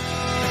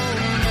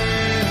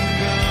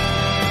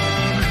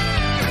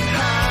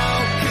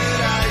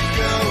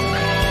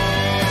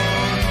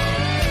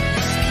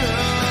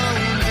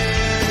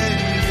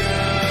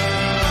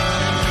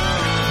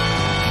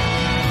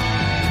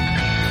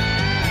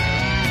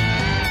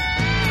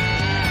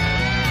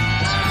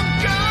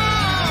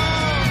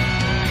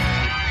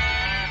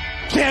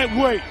 Can't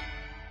wait.